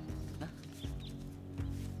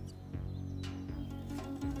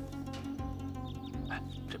哎，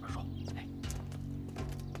这边说。哎，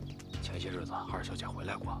前些日子二小姐回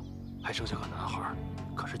来过，还生下个男孩，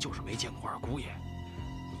可是就是没见过二姑爷。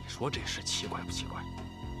你说这事奇怪不奇怪？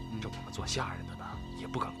这我们做下人的呢，也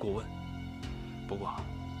不敢过问。不过，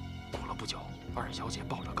过了不久，二小姐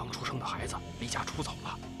抱着刚出生的孩子离家出走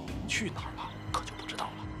了，去哪儿了可就不知道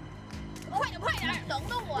了。快点，快点，等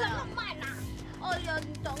等我呀！那么慢呐！哎呀，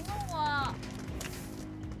你等等我！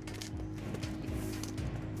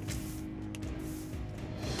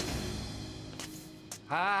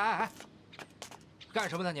哎，干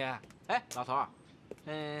什么呢你？哎，老头儿，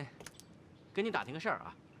跟你打听个事儿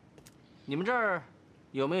啊。你们这儿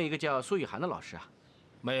有没有一个叫苏雨涵的老师啊？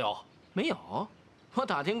没有，没有。我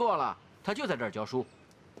打听过了，他就在这儿教书。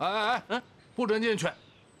不准进去。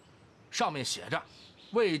上面写着，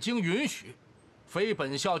未经允许，非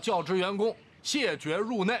本校教职员工谢绝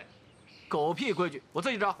入内。狗屁规矩，我自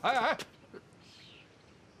己找。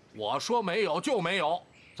我说没有就没有，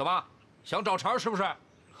怎么想找茬是不是？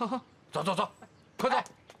走走走，快走！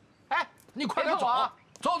你快点走啊！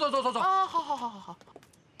走。啊，好。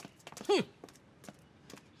哼，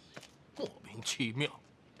莫名其妙，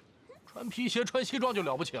穿皮鞋穿西装就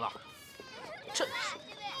了不起了，真是。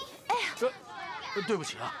哎呀，对不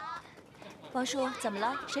起啊，王叔，怎么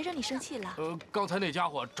了？谁惹你生气了？刚才那家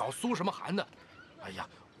伙找苏什么涵的，哎呀，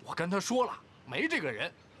我跟他说了没这个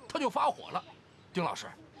人，他就发火了。丁老师，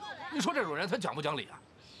你说这种人他讲不讲理啊？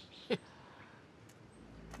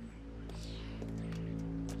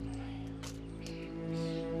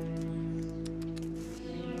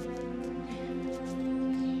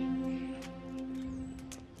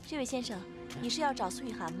这位先生，你是要找苏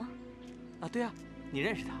雨涵吗？啊，对啊，你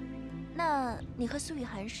认识他？那你和苏雨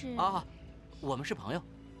涵是？啊，我们是朋友。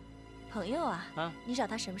朋友啊？啊，你找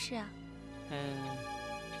他什么事啊？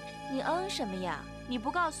你什么呀？你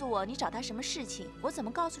不告诉我你找他什么事情，我怎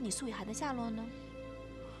么告诉你苏雨涵的下落呢？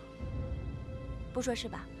不说是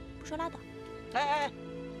吧？不说拉倒。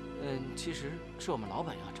其实是我们老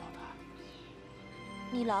板要找他。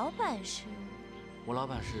你老板是？我老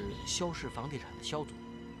板是萧氏房地产的萧总。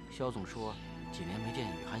萧总说，几年没见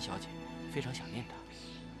雨涵小姐，非常想念她。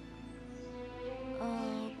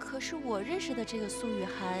可是我认识的这个苏雨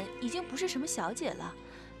涵已经不是什么小姐了，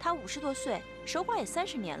她50多岁，守寡也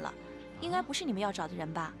30年了，应该不是你们要找的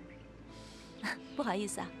人吧？不好意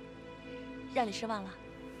思啊，让你失望了。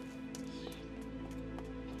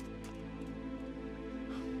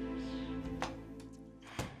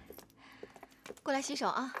过来洗手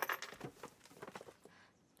啊！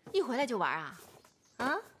一回来就玩啊？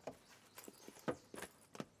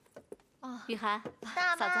雨涵，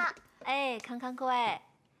大妈，嫂子，康康乖。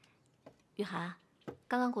雨涵，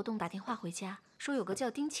刚刚国栋打电话回家，说有个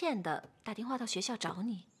叫丁倩的打电话到学校找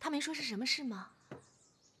你。他没说是什么事吗？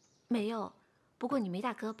没有，不过你梅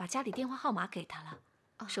大哥把家里电话号码给他了，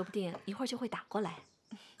说不定一会儿就会打过来。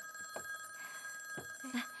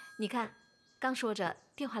你看，刚说着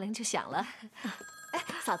电话铃就响了。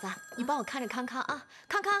嫂子，你帮我看着康康啊，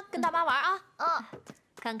康康跟大妈玩啊。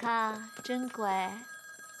康康真乖。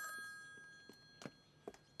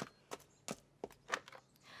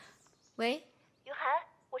喂，雨涵，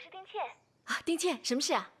我是丁倩。丁倩，什么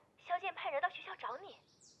事啊？萧剑派人到学校找你。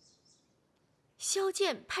萧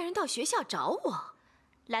剑派人到学校找我？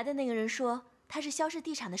来的那个人说他是萧氏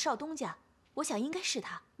地产的少东家，我想应该是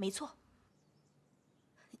他，没错。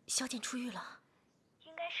萧剑出狱了？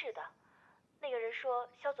应该是的。那个人说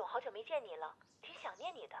萧总好久没见你了，挺想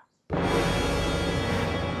念你的。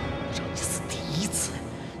让你死第1次，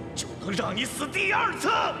就能让你死第2次。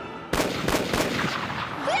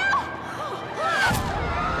不要！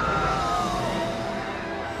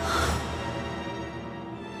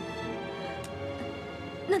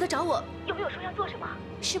那他找我有没有说要做什么？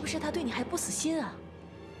是不是他对你还不死心啊？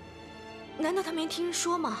难道他没听人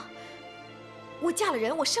说吗？我嫁了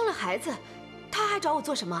人，我生了孩子，他还找我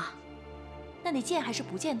做什么？那你见还是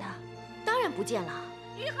不见他？当然不见了。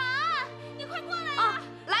雨涵。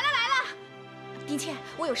丁倩，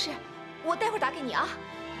我有事，我待会儿打给你啊。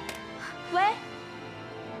喂，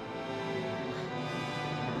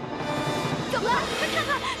怎么了？快看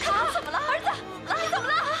看，看看怎么了？儿子，你怎么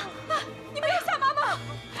了？你没有吓妈妈？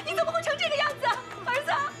你怎么会成这个样子？儿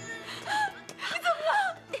子，你怎么了？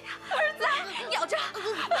儿子，咬着，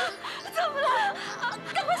怎么了？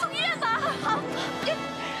赶快送医院吧！好，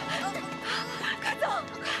快走！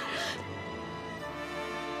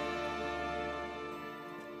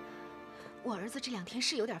我儿子这2天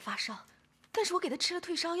是有点发烧，但是我给他吃了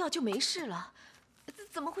退烧药就没事了，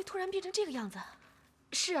怎么会突然变成这个样子？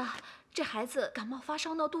是啊，这孩子感冒发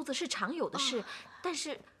烧闹肚子是常有的事，但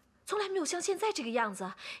是从来没有像现在这个样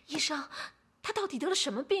子。医生，他到底得了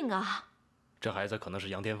什么病啊？这孩子可能是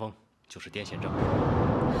羊癫疯，就是癫痫症。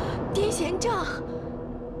癫痫症？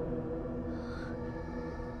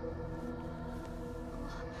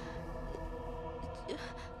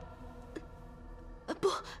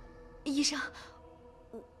不，医生，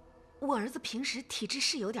我儿子平时体质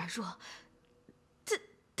是有点弱，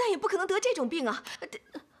但也不可能得这种病啊！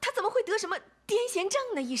他怎么会得什么癫痫症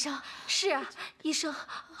呢？医生，是啊，医生，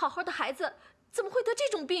好好的孩子怎么会得这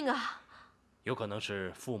种病啊？有可能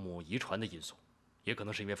是父母遗传的因素，也可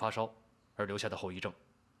能是因为发烧而留下的后遗症。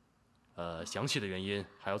详细的原因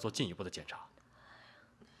还要做进一步的检查。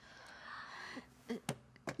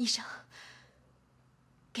医生，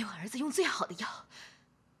给我儿子用最好的药，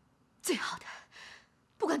最好的，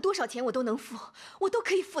不管多少钱我都能付，我都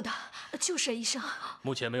可以付的。就是医生，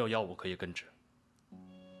目前没有药物可以根治。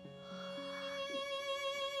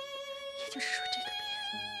也就是说，这个病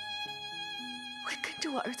会跟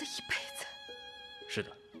着我儿子一辈子。是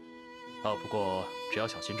的，不过只要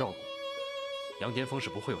小心照顾，羊癫疯是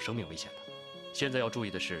不会有生命危险的。现在要注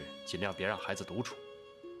意的是，尽量别让孩子独处。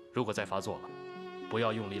如果再发作了，不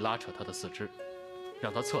要用力拉扯他的四肢，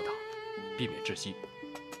让他侧躺，避免窒息。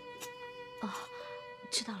哦，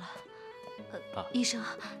知道了。医生，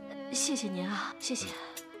谢谢您啊，谢谢。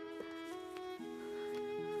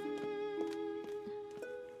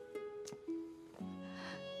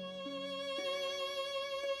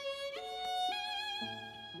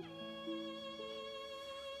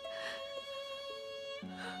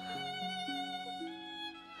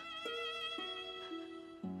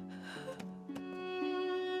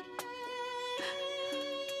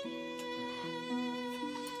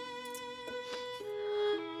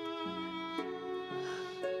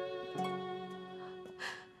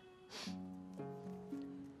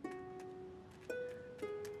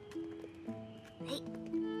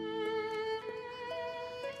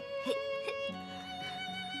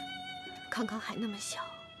康康还那么小，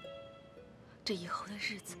这以后的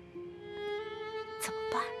日子怎么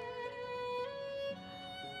办？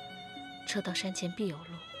车到山前必有路，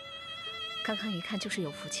康康一看就是有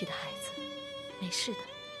福气的孩子，没事的。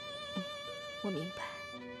我明白。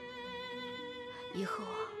以后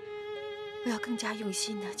啊，我要更加用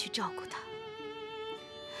心的去照顾他。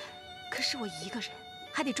可是我一个人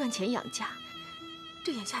还得赚钱养家，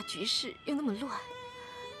这眼下局势又那么乱，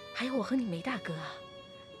还有我和你梅大哥啊，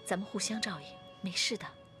咱们互相照应，没事的。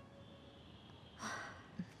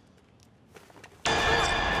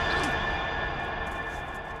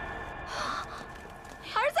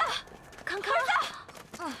儿子，康康，儿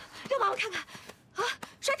子，让妈妈看看，啊，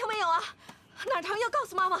摔疼没有啊？哪儿疼要告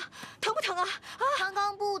诉妈妈，疼不疼啊？啊，刚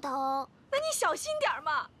刚不疼。那你小心点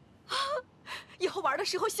嘛，啊，以后玩的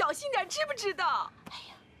时候小心点，知不知道？哎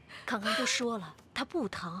呀，康康都说了，他不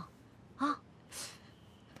疼，啊。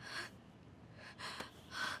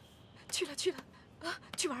去了，啊，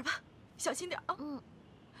去玩吧，小心点啊。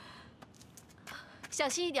小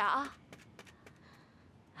心一点啊。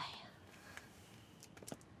哎呀，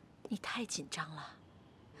你太紧张了。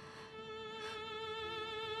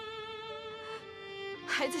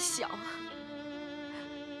孩子小啊，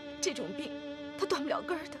这种病他断不了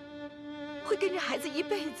根儿的，会跟着孩子一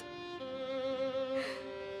辈子。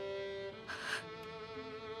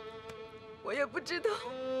我也不知道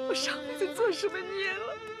我上辈子做什么孽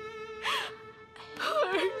了。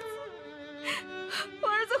我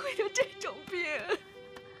儿子会得这种病。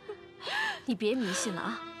你别迷信了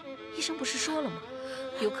啊！医生不是说了吗？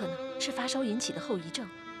有可能是发烧引起的后遗症，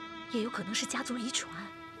也有可能是家族遗传。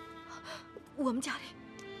我们家里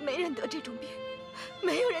没人得这种病，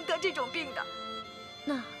没有人得这种病的。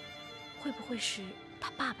那会不会是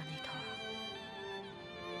他爸爸那头啊？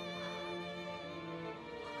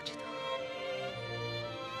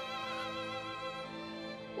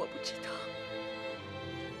我不知道。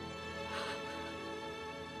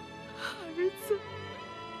儿子。